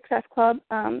hitting Success Club.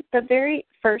 The very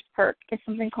first perk is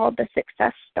something called the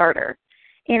Success Starter.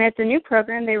 And it's a new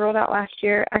program they rolled out last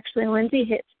year. Actually, Lindsay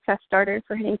hit Success Starter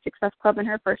for hitting Success Club in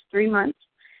her first 3 months.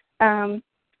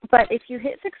 But if you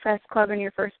hit Success Club in your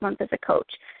first month as a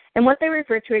coach, and what they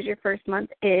refer to as your first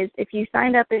month is if you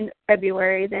signed up in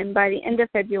February, then by the end of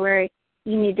February,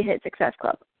 you need to hit Success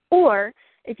Club. Or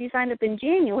if you signed up in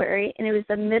January and it was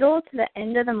the middle to the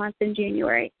end of the month in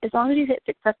January, as long as you hit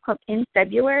Success Club in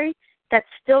February, that's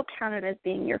still counted as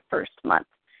being your first month.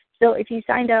 So if you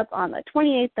signed up on the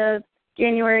 28th of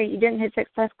January, you didn't hit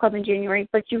Success Club in January,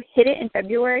 but you hit it in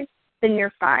February, then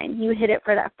you're fine. You hit it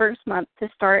for that first month to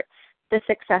start the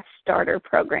Success Starter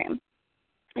program.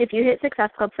 If you hit Success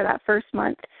Club for that first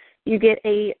month, you get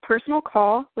a personal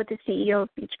call with the CEO of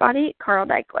Beachbody, Carl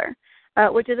Deichler,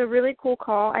 which is a really cool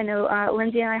call. I know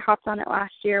Lindsay and I hopped on it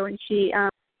last year when she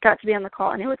got to be on the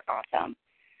call, and it was awesome.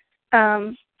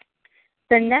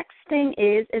 The next thing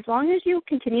is, as long as you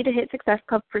continue to hit Success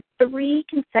Club for 3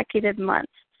 consecutive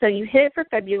months, so you hit it for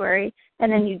February,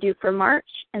 and then you do for March,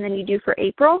 and then you do for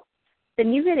April,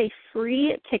 then you get a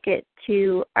free ticket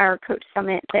to our Coach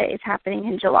Summit that is happening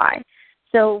in July.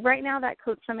 So right now that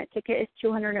Coach Summit ticket is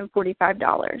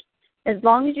 $245. As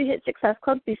long as you hit Success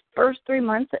Club these first 3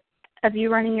 months of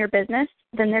you running your business,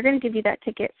 then they're going to give you that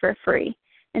ticket for free,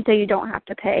 and so you don't have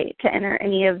to pay to enter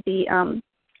any of the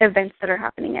events that are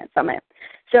happening at Summit.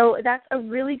 So that's a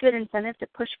really good incentive to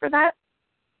push for that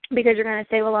because you're going to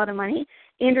save a lot of money,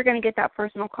 and you're going to get that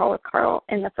personal call with Carl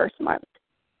in the first month.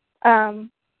 The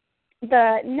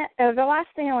last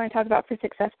thing I want to talk about for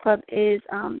Success Club is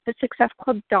the Success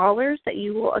Club dollars that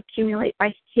you will accumulate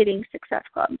by hitting Success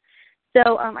Club.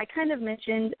 So I kind of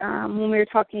mentioned when we were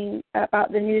talking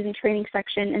about the news and training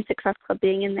section and Success Club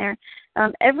being in there,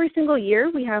 every single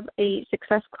year we have a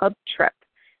Success Club trip.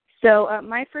 So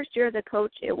my first year as a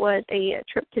coach, it was a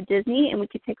trip to Disney, and we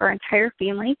could take our entire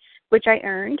family, which I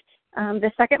earned.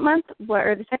 The second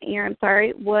year,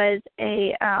 was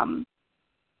a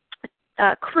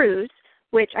cruise,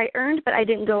 which I earned, but I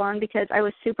didn't go on because I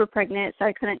was super pregnant, so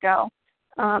I couldn't go.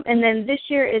 And then this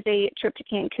year is a trip to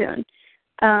Cancun.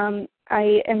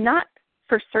 I am not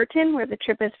for certain where the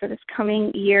trip is for this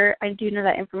coming year. I do know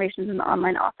that information is in the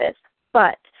online office.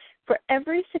 But for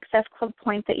every Success Club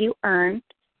point that you earn,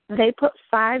 they put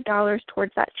 $5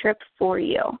 towards that trip for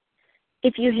you.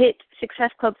 If you hit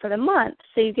Success Club for the month,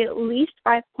 so you get at least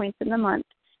 5 points in the month,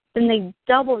 then they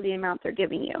double the amount they're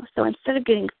giving you. So instead of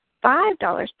getting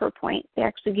 $5 per point, they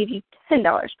actually give you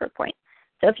 $10 per point.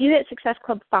 So if you hit Success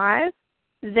Club 5,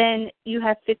 then you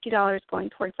have $50 going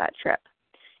towards that trip.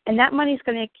 And that money is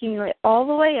going to accumulate all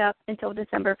the way up until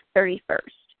December 31st.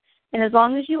 And as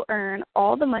long as you earn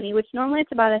all the money, which normally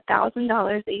it's about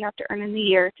 $1,000 that you have to earn in the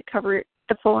year to cover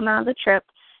the full amount of the trip,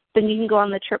 then you can go on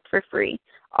the trip for free.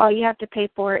 All you have to pay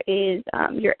for is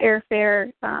your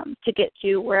airfare to get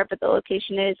to wherever the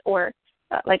location is, or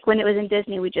like when it was in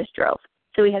Disney, we just drove.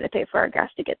 So we had to pay for our gas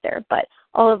to get there. But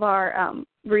all of our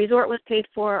resort was paid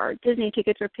for, our Disney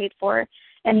tickets were paid for.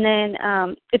 And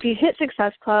then if you hit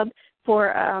Success Club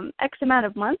for X amount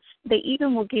of months, they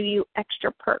even will give you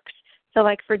extra perks. So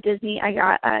like for Disney, I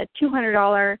got a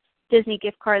 $200 Disney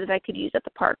gift card that I could use at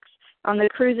the parks. On the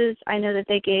cruises, I know that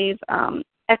they gave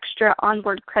extra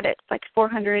onboard credits, like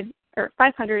 $400 or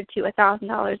 $500 to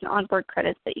 $1,000 in onboard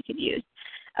credits that you could use.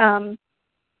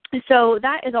 So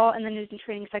that is all in the news and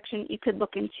training section. You could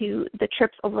look into the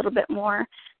trips a little bit more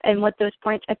and what those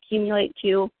points accumulate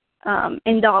to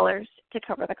in dollars to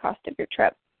cover the cost of your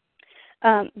trip.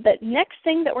 The next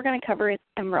thing that we're going to cover is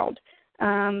Emerald.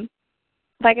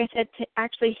 Like I said, to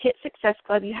actually hit Success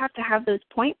Club, you have to have those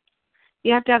points.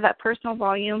 You have to have that personal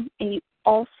volume, and you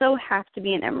also have to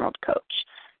be an Emerald coach.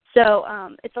 So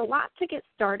it's a lot to get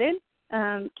started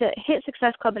to hit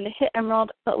Success Club and to hit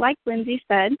Emerald. But like Lindsay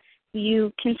said,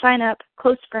 you can sign up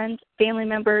close friends, family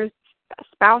members,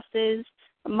 spouses,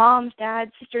 moms,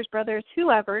 dads, sisters, brothers,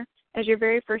 whoever, as your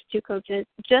very first 2 coaches,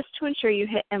 just to ensure you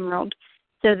hit Emerald,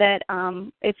 so that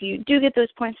if you do get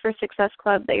those points for Success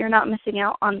Club, that you're not missing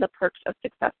out on the perks of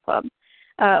Success Club.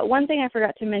 One thing I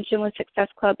forgot to mention with Success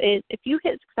Club is if you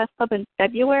hit Success Club in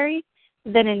February,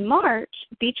 then in March,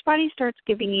 Beachbody starts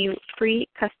giving you free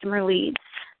customer leads.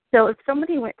 So if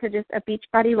somebody went to just a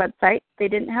Beachbody website, they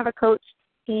didn't have a coach,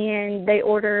 and they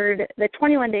ordered the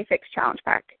 21-Day Fix Challenge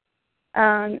Pack,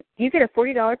 you get a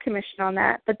 $40 commission on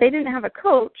that, but they didn't have a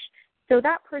coach, so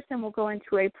that person will go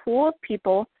into a pool of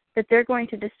people that they're going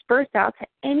to disperse out to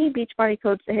any Beachbody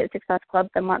coach that hit Success Club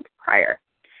the month prior.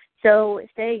 So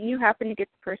say you happen to get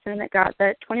the person that got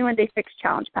the 21-Day Fix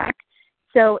Challenge Pack.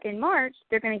 So in March,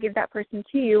 they're going to give that person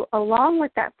to you along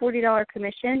with that $40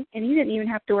 commission, and you didn't even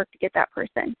have to work to get that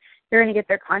person. You're going to get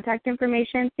their contact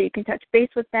information so you can touch base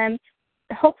with them,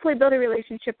 hopefully build a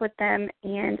relationship with them,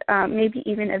 and maybe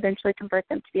even eventually convert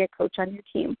them to be a coach on your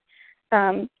team.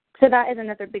 So that is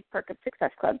another big perk of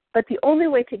Success Club. But the only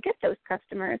way to get those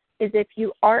customers is if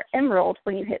you are Emerald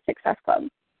when you hit Success Club.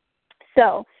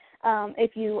 So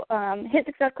if you hit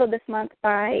Success Club this month,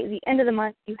 by the end of the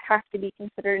month, you have to be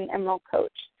considered an Emerald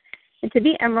coach. And to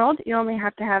be Emerald, you only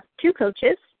have to have 2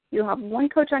 coaches. You'll have 1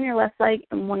 coach on your left leg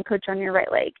and 1 coach on your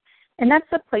right leg. And that's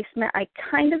the placement I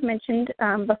kind of mentioned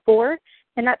before.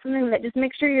 And that's something that just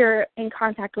make sure you're in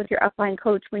contact with your upline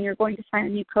coach when you're going to sign a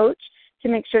new coach, to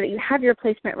make sure that you have your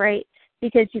placement right,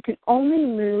 because you can only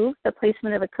move the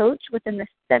placement of a coach within the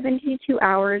 72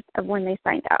 hours of when they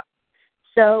signed up.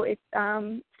 So if,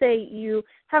 say you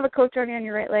have a coach already on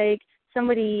your right leg,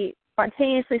 somebody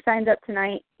spontaneously signs up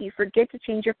tonight, you forget to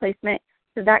change your placement,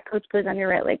 so that coach goes on your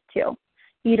right leg too.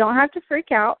 You don't have to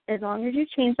freak out as long as you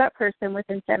change that person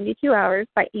within 72 hours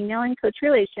by emailing Coach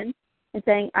Relations and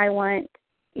saying, I want,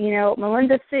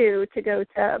 Melinda Sue to go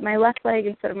to my left leg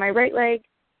instead of my right leg.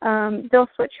 They'll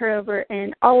switch her over,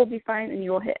 and all will be fine, and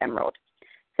you will hit Emerald.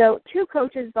 So 2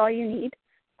 coaches is all you need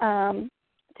to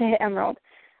hit Emerald.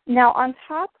 Now, on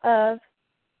top of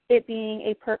it being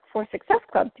a perk for Success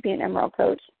Club to be an Emerald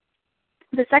coach,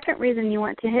 the second reason you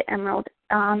want to hit Emerald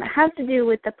has to do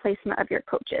with the placement of your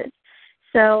coaches.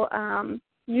 So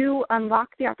you unlock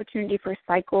the opportunity for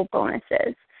cycle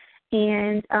bonuses,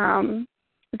 and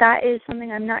that is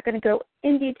something I'm not going to go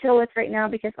in detail with right now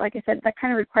because, like I said, that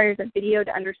kind of requires a video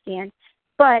to understand.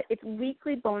 But it's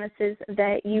weekly bonuses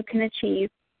that you can achieve,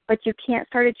 but you can't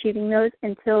start achieving those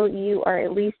until you are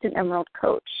at least an Emerald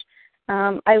coach.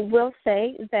 I will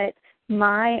say that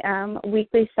my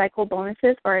weekly cycle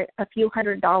bonuses are a few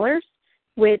 $100s.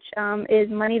 which is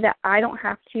money that I don't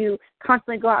have to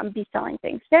constantly go out and be selling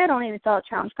things. Say I don't even sell a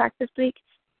challenge pack this week,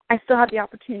 I still have the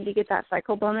opportunity to get that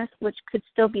cycle bonus, which could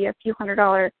still be a few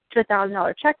 $100 to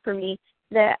 $1,000 check for me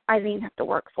that I didn't even have to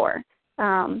work for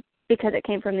because it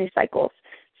came from these cycles.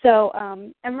 So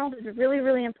Emerald is really,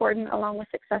 really important along with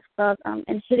Success Club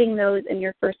and hitting those in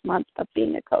your first month of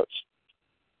being a coach.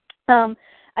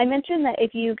 I mentioned that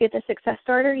if you get the Success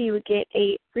Starter, you would get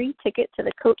a free ticket to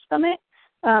the Coach Summit.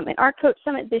 And our Coach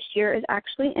Summit this year is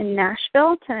actually in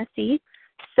Nashville, Tennessee.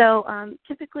 So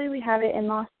typically we have it in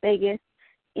Las Vegas.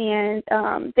 And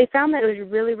they found that it was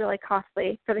really, really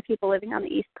costly for the people living on the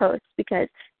East Coast because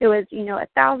it was,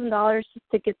 $1,000 just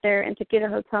to get there and to get a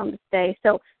hotel and to stay.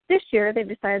 So this year they've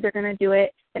decided they're going to do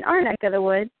it in our neck of the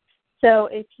woods. So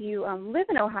if you live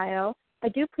in Ohio, I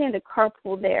do plan to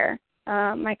carpool there.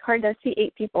 My car does see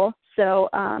 8 people. So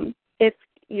if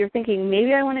you're thinking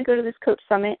maybe I want to go to this Coach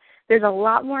Summit, there's a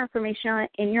lot more information on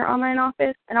it in your online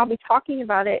office, and I'll be talking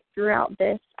about it throughout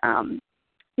this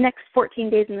next 14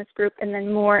 days in this group and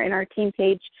then more in our team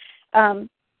page.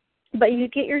 But you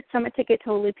get your summit ticket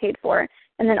totally paid for,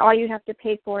 and then all you have to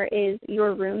pay for is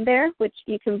your room there, which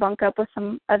you can bunk up with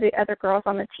some of the other girls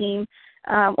on the team,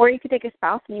 or you could take a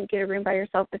spouse and you get a room by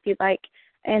yourself if you'd like,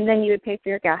 and then you would pay for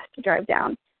your gas to drive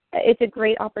down. It's a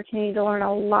great opportunity to learn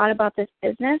a lot about this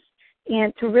business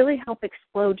and to really help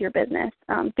explode your business.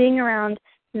 Being around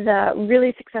the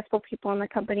really successful people in the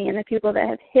company and the people that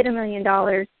have hit $1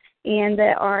 million and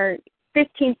that are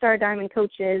 15-star diamond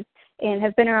coaches and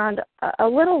have been around a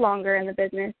little longer in the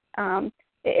business,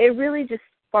 it really just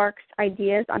sparks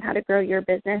ideas on how to grow your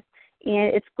business.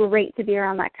 And it's great to be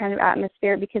around that kind of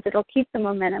atmosphere because it'll keep the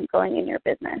momentum going in your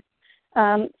business.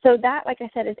 So that, like I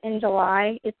said, is in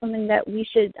July. It's something that we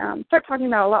should start talking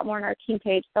about a lot more on our team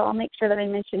page, so I'll make sure that I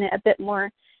mention it a bit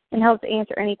more and help to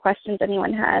answer any questions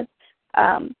anyone has.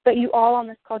 But you all on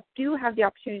this call do have the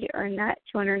opportunity to earn that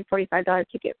 $245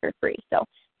 ticket for free, so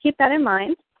keep that in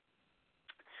mind.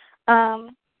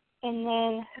 And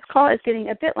then this call is getting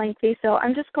a bit lengthy, so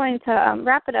I'm just going to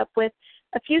wrap it up with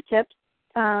a few tips.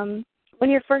 When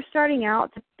you're first starting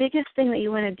out, the biggest thing that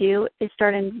you want to do is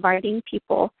start inviting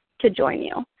people to join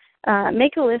you.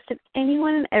 Make a list of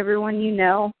anyone and everyone you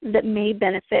know that may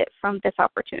benefit from this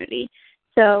opportunity.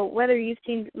 So whether you've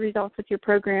seen results with your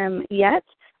program yet,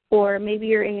 or maybe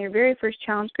you're in your very first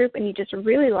challenge group and you just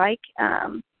really like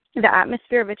the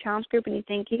atmosphere of a challenge group and you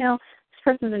think, this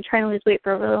person's been trying to lose weight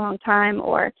for a really long time,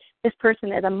 or this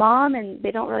person is a mom and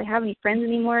they don't really have any friends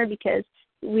anymore because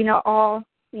we know all,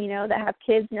 that have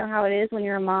kids know how it is when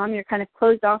you're a mom. You're kind of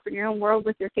closed off in your own world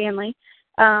with your family.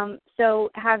 So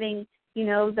having,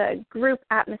 the group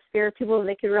atmosphere, people that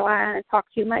they could rely on and talk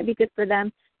to might be good for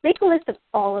them. Make a list of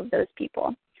all of those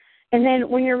people. And then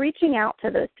when you're reaching out to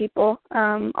those people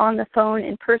on the phone,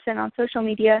 in person, on social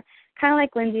media, kind of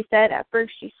like Lindsay said, at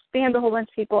first you spammed a whole bunch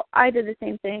of people. I did the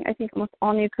same thing. I think almost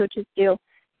all new coaches do.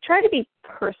 Try to be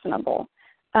personable.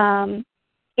 And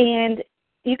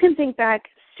you can think back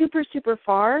super, super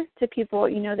far to people,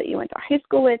 that you went to high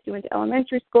school with, you went to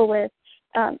elementary school with,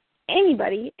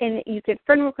 anybody, and you could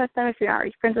friend request them if you're not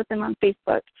already friends with them on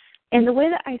Facebook. And the way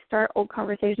that I start old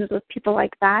conversations with people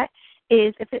like that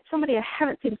is if it's somebody I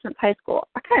haven't seen since high school,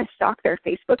 I kind of stalk their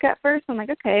Facebook at first. I'm like,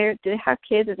 okay, do they have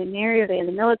kids? Are they married? Are they in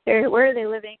the military? Where are they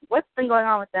living? What's been going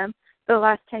on with them for the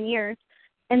last 10 years?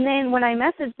 And then when I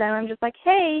message them, I'm just like,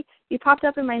 hey, you popped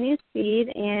up in my news feed,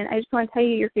 and I just want to tell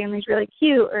you your family's really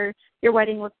cute, or your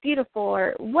wedding looks beautiful,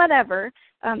 or whatever,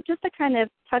 just to kind of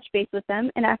touch base with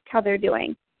them and ask how they're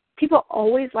doing. People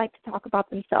always like to talk about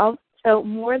themselves, so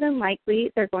more than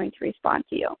likely they're going to respond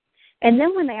to you. And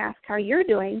then when they ask how you're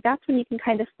doing, that's when you can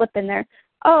kind of slip in there.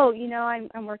 Oh,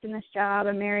 I'm working this job,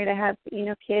 I'm married, I have,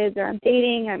 kids, or I'm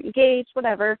dating, I'm engaged,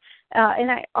 whatever. And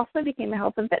I also became a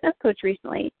health and fitness coach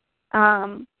recently.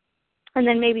 And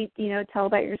then maybe, tell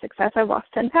about your success. I lost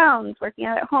 10 pounds working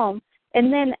out at home.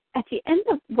 And then at the end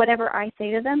of whatever I say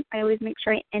to them, I always make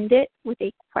sure I end it with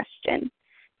a question.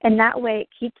 And that way it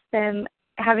keeps them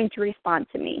having to respond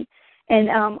to me.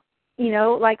 And,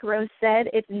 like Rose said,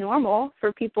 it's normal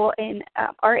for people in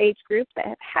our age group that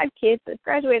have had kids that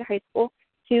graduated high school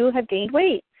to have gained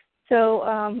weight.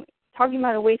 So talking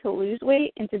about a way to lose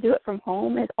weight and to do it from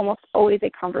home is almost always a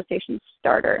conversation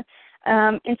starter.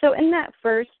 And so in that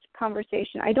first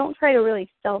conversation, I don't try to really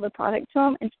sell the product to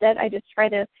them. Instead, I just try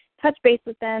to touch base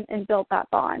with them and build that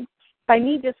bond. By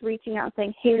me just reaching out and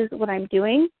saying, hey, this is what I'm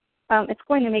doing, it's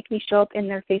going to make me show up in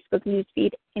their Facebook news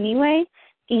feed anyway.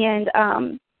 And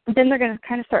then they're going to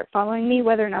kind of start following me,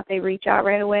 whether or not they reach out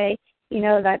right away.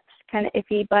 That's kind of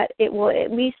iffy, but it will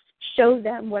at least show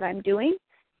them what I'm doing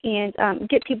and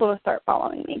get people to start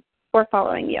following me or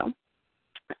following you.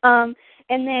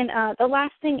 And then the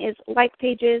last thing is like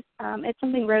pages. It's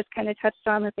something Rose kind of touched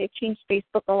on, that they've changed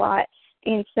Facebook a lot.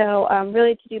 And so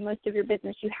really to do most of your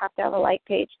business, you have to have a like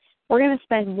page. We're going to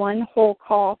spend one whole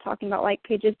call talking about like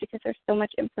pages because there's so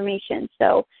much information.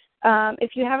 So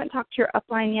if you haven't talked to your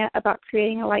upline yet about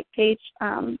creating a like page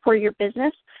for your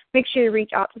business, make sure you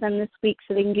reach out to them this week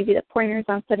so they can give you the pointers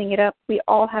on setting it up. We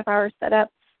all have ours set up.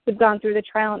 We've gone through the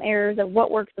trial and errors of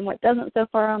what works and what doesn't so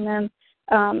far on them.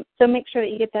 So make sure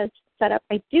that you get those set up.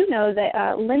 I do know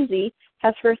that Lindsay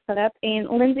has hers set up. And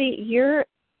Lindsay, your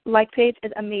like page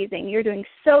is amazing. You're doing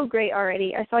so great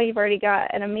already. I saw you've already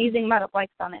got an amazing amount of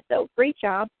likes on it. So great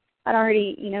job on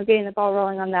already, getting the ball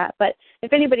rolling on that. But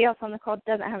if anybody else on the call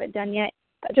doesn't have it done yet,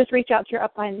 just reach out to your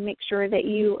upline and make sure that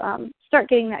you start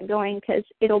getting that going, because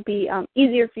it'll be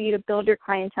easier for you to build your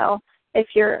clientele if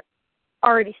you're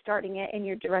already starting it and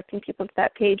you're directing people to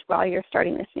that page while you're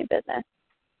starting this new business.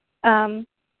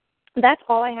 That's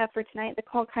all I have for tonight. The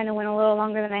call kind of went a little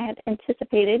longer than I had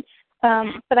anticipated,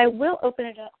 but I will open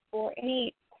it up for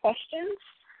any questions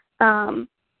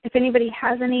if anybody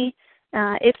has any.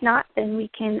 If not, then we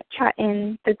can chat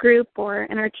in the group or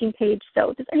in our team page.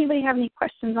 So does anybody have any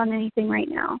questions on anything right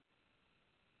now?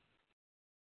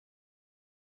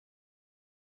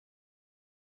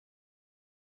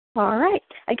 All right.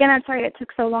 Again, I'm sorry it took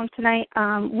so long tonight.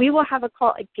 We will have a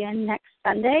call again next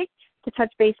Sunday to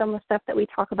touch base on the stuff that we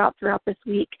talk about throughout this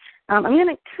week. I'm going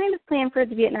to kind of plan for it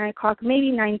to be at 9 o'clock,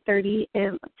 maybe 9:30,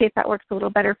 see if that works a little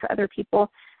better for other people.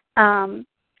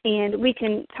 And we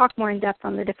can talk more in depth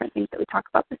on the different things that we talk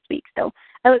about this week. So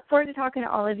I look forward to talking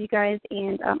to all of you guys,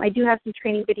 and I do have some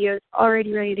training videos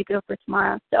already ready to go for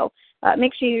tomorrow. So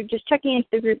make sure you're just checking into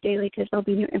the group daily, because there'll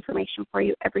be new information for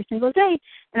you every single day.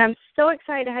 And I'm so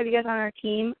excited to have you guys on our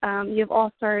team. You've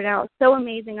all started out so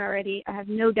amazing already. I have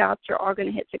no doubts you're all going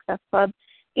to hit Success Club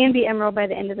and be Emerald by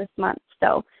the end of this month.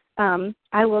 So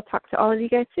I will talk to all of you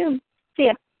guys soon. See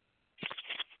ya.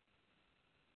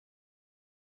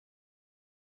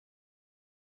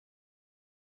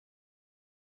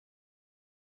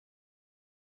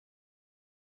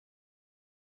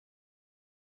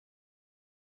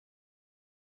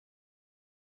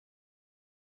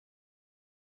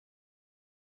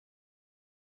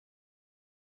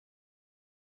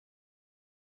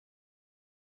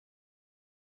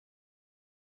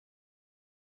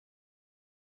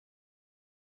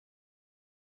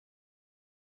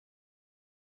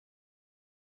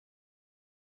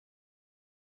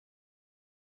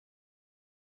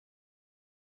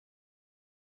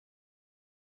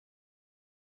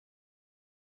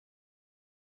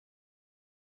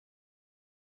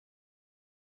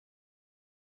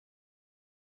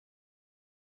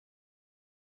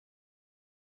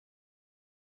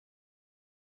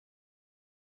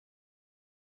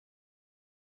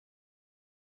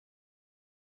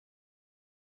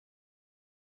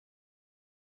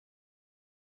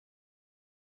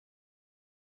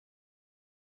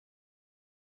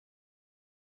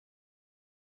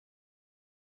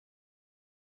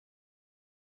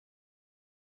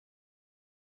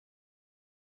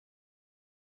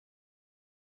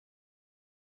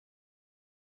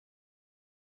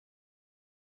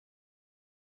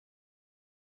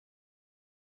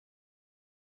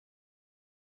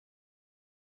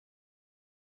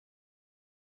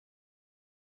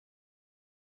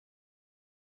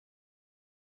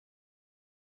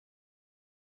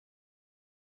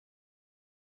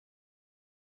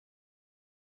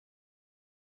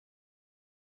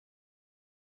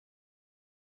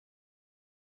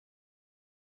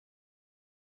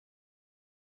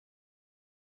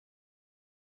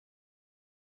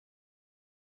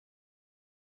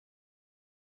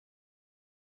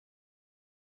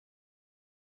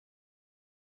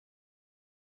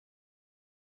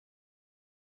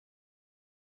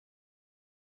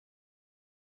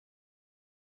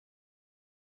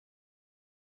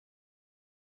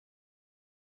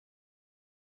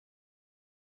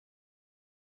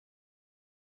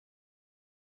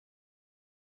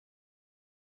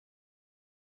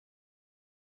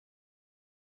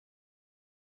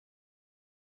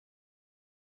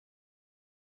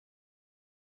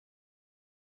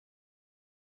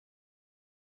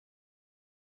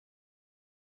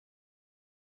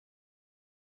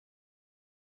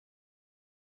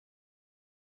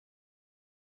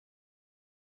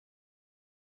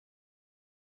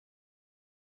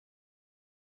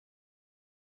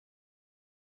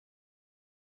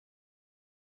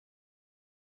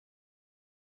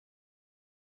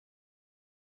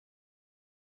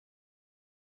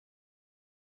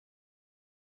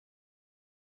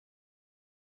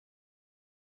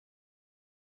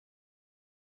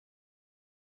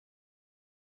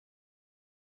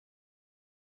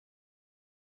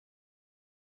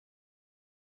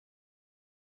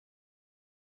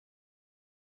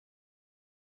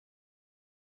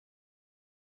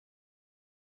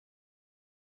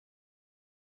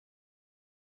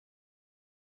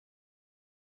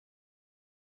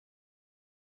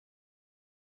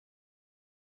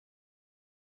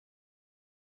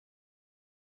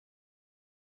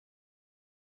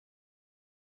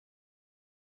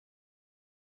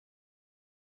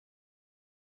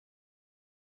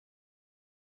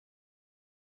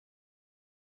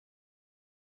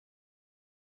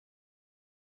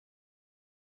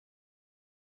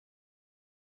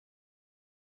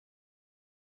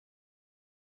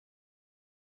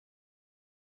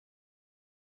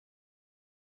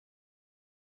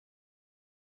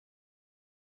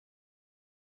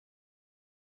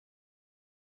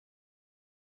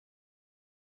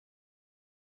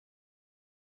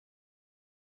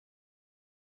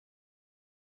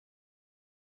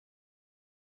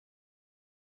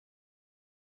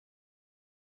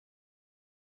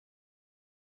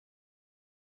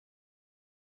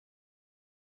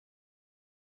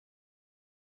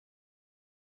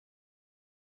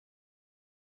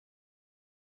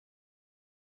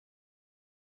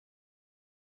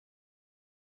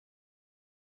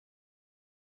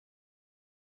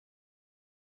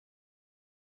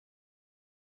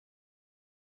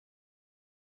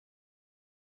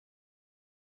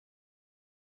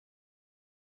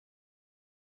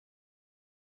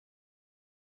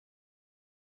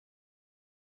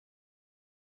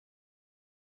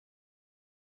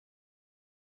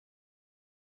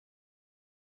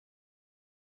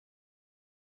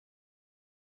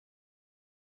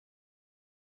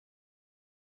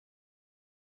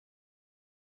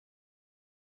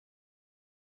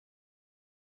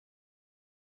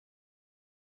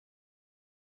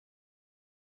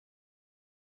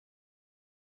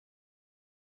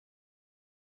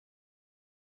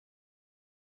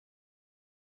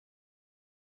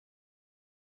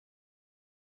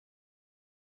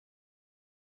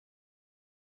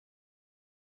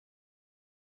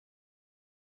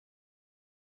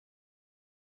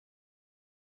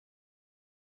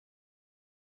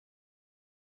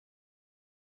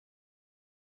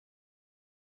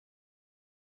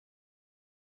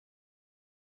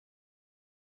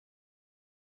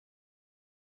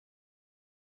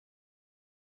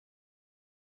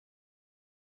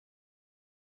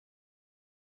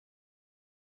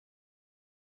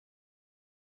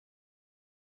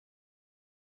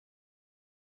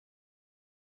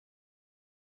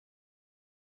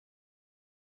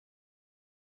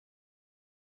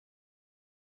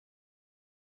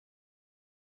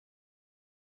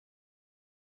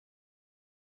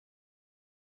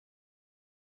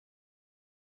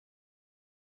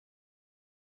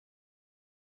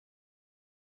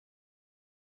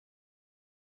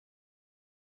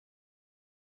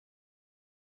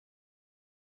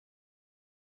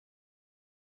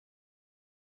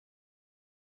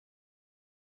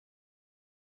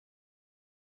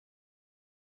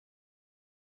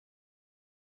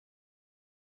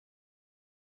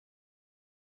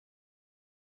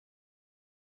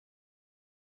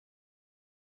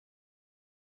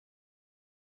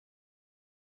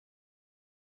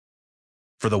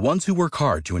 For the ones who work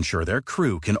hard to ensure their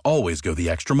crew can always go the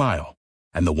extra mile,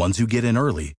 and the ones who get in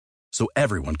early so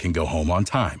everyone can go home on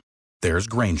time, there's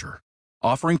Grainger,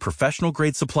 offering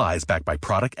professional-grade supplies backed by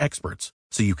product experts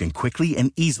so you can quickly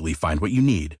and easily find what you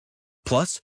need.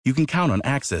 Plus, you can count on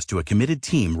access to a committed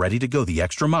team ready to go the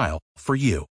extra mile for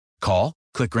you. Call,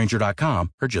 click Grainger.com,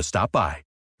 or just stop by.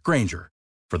 Grainger,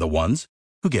 for the ones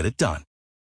who get it done.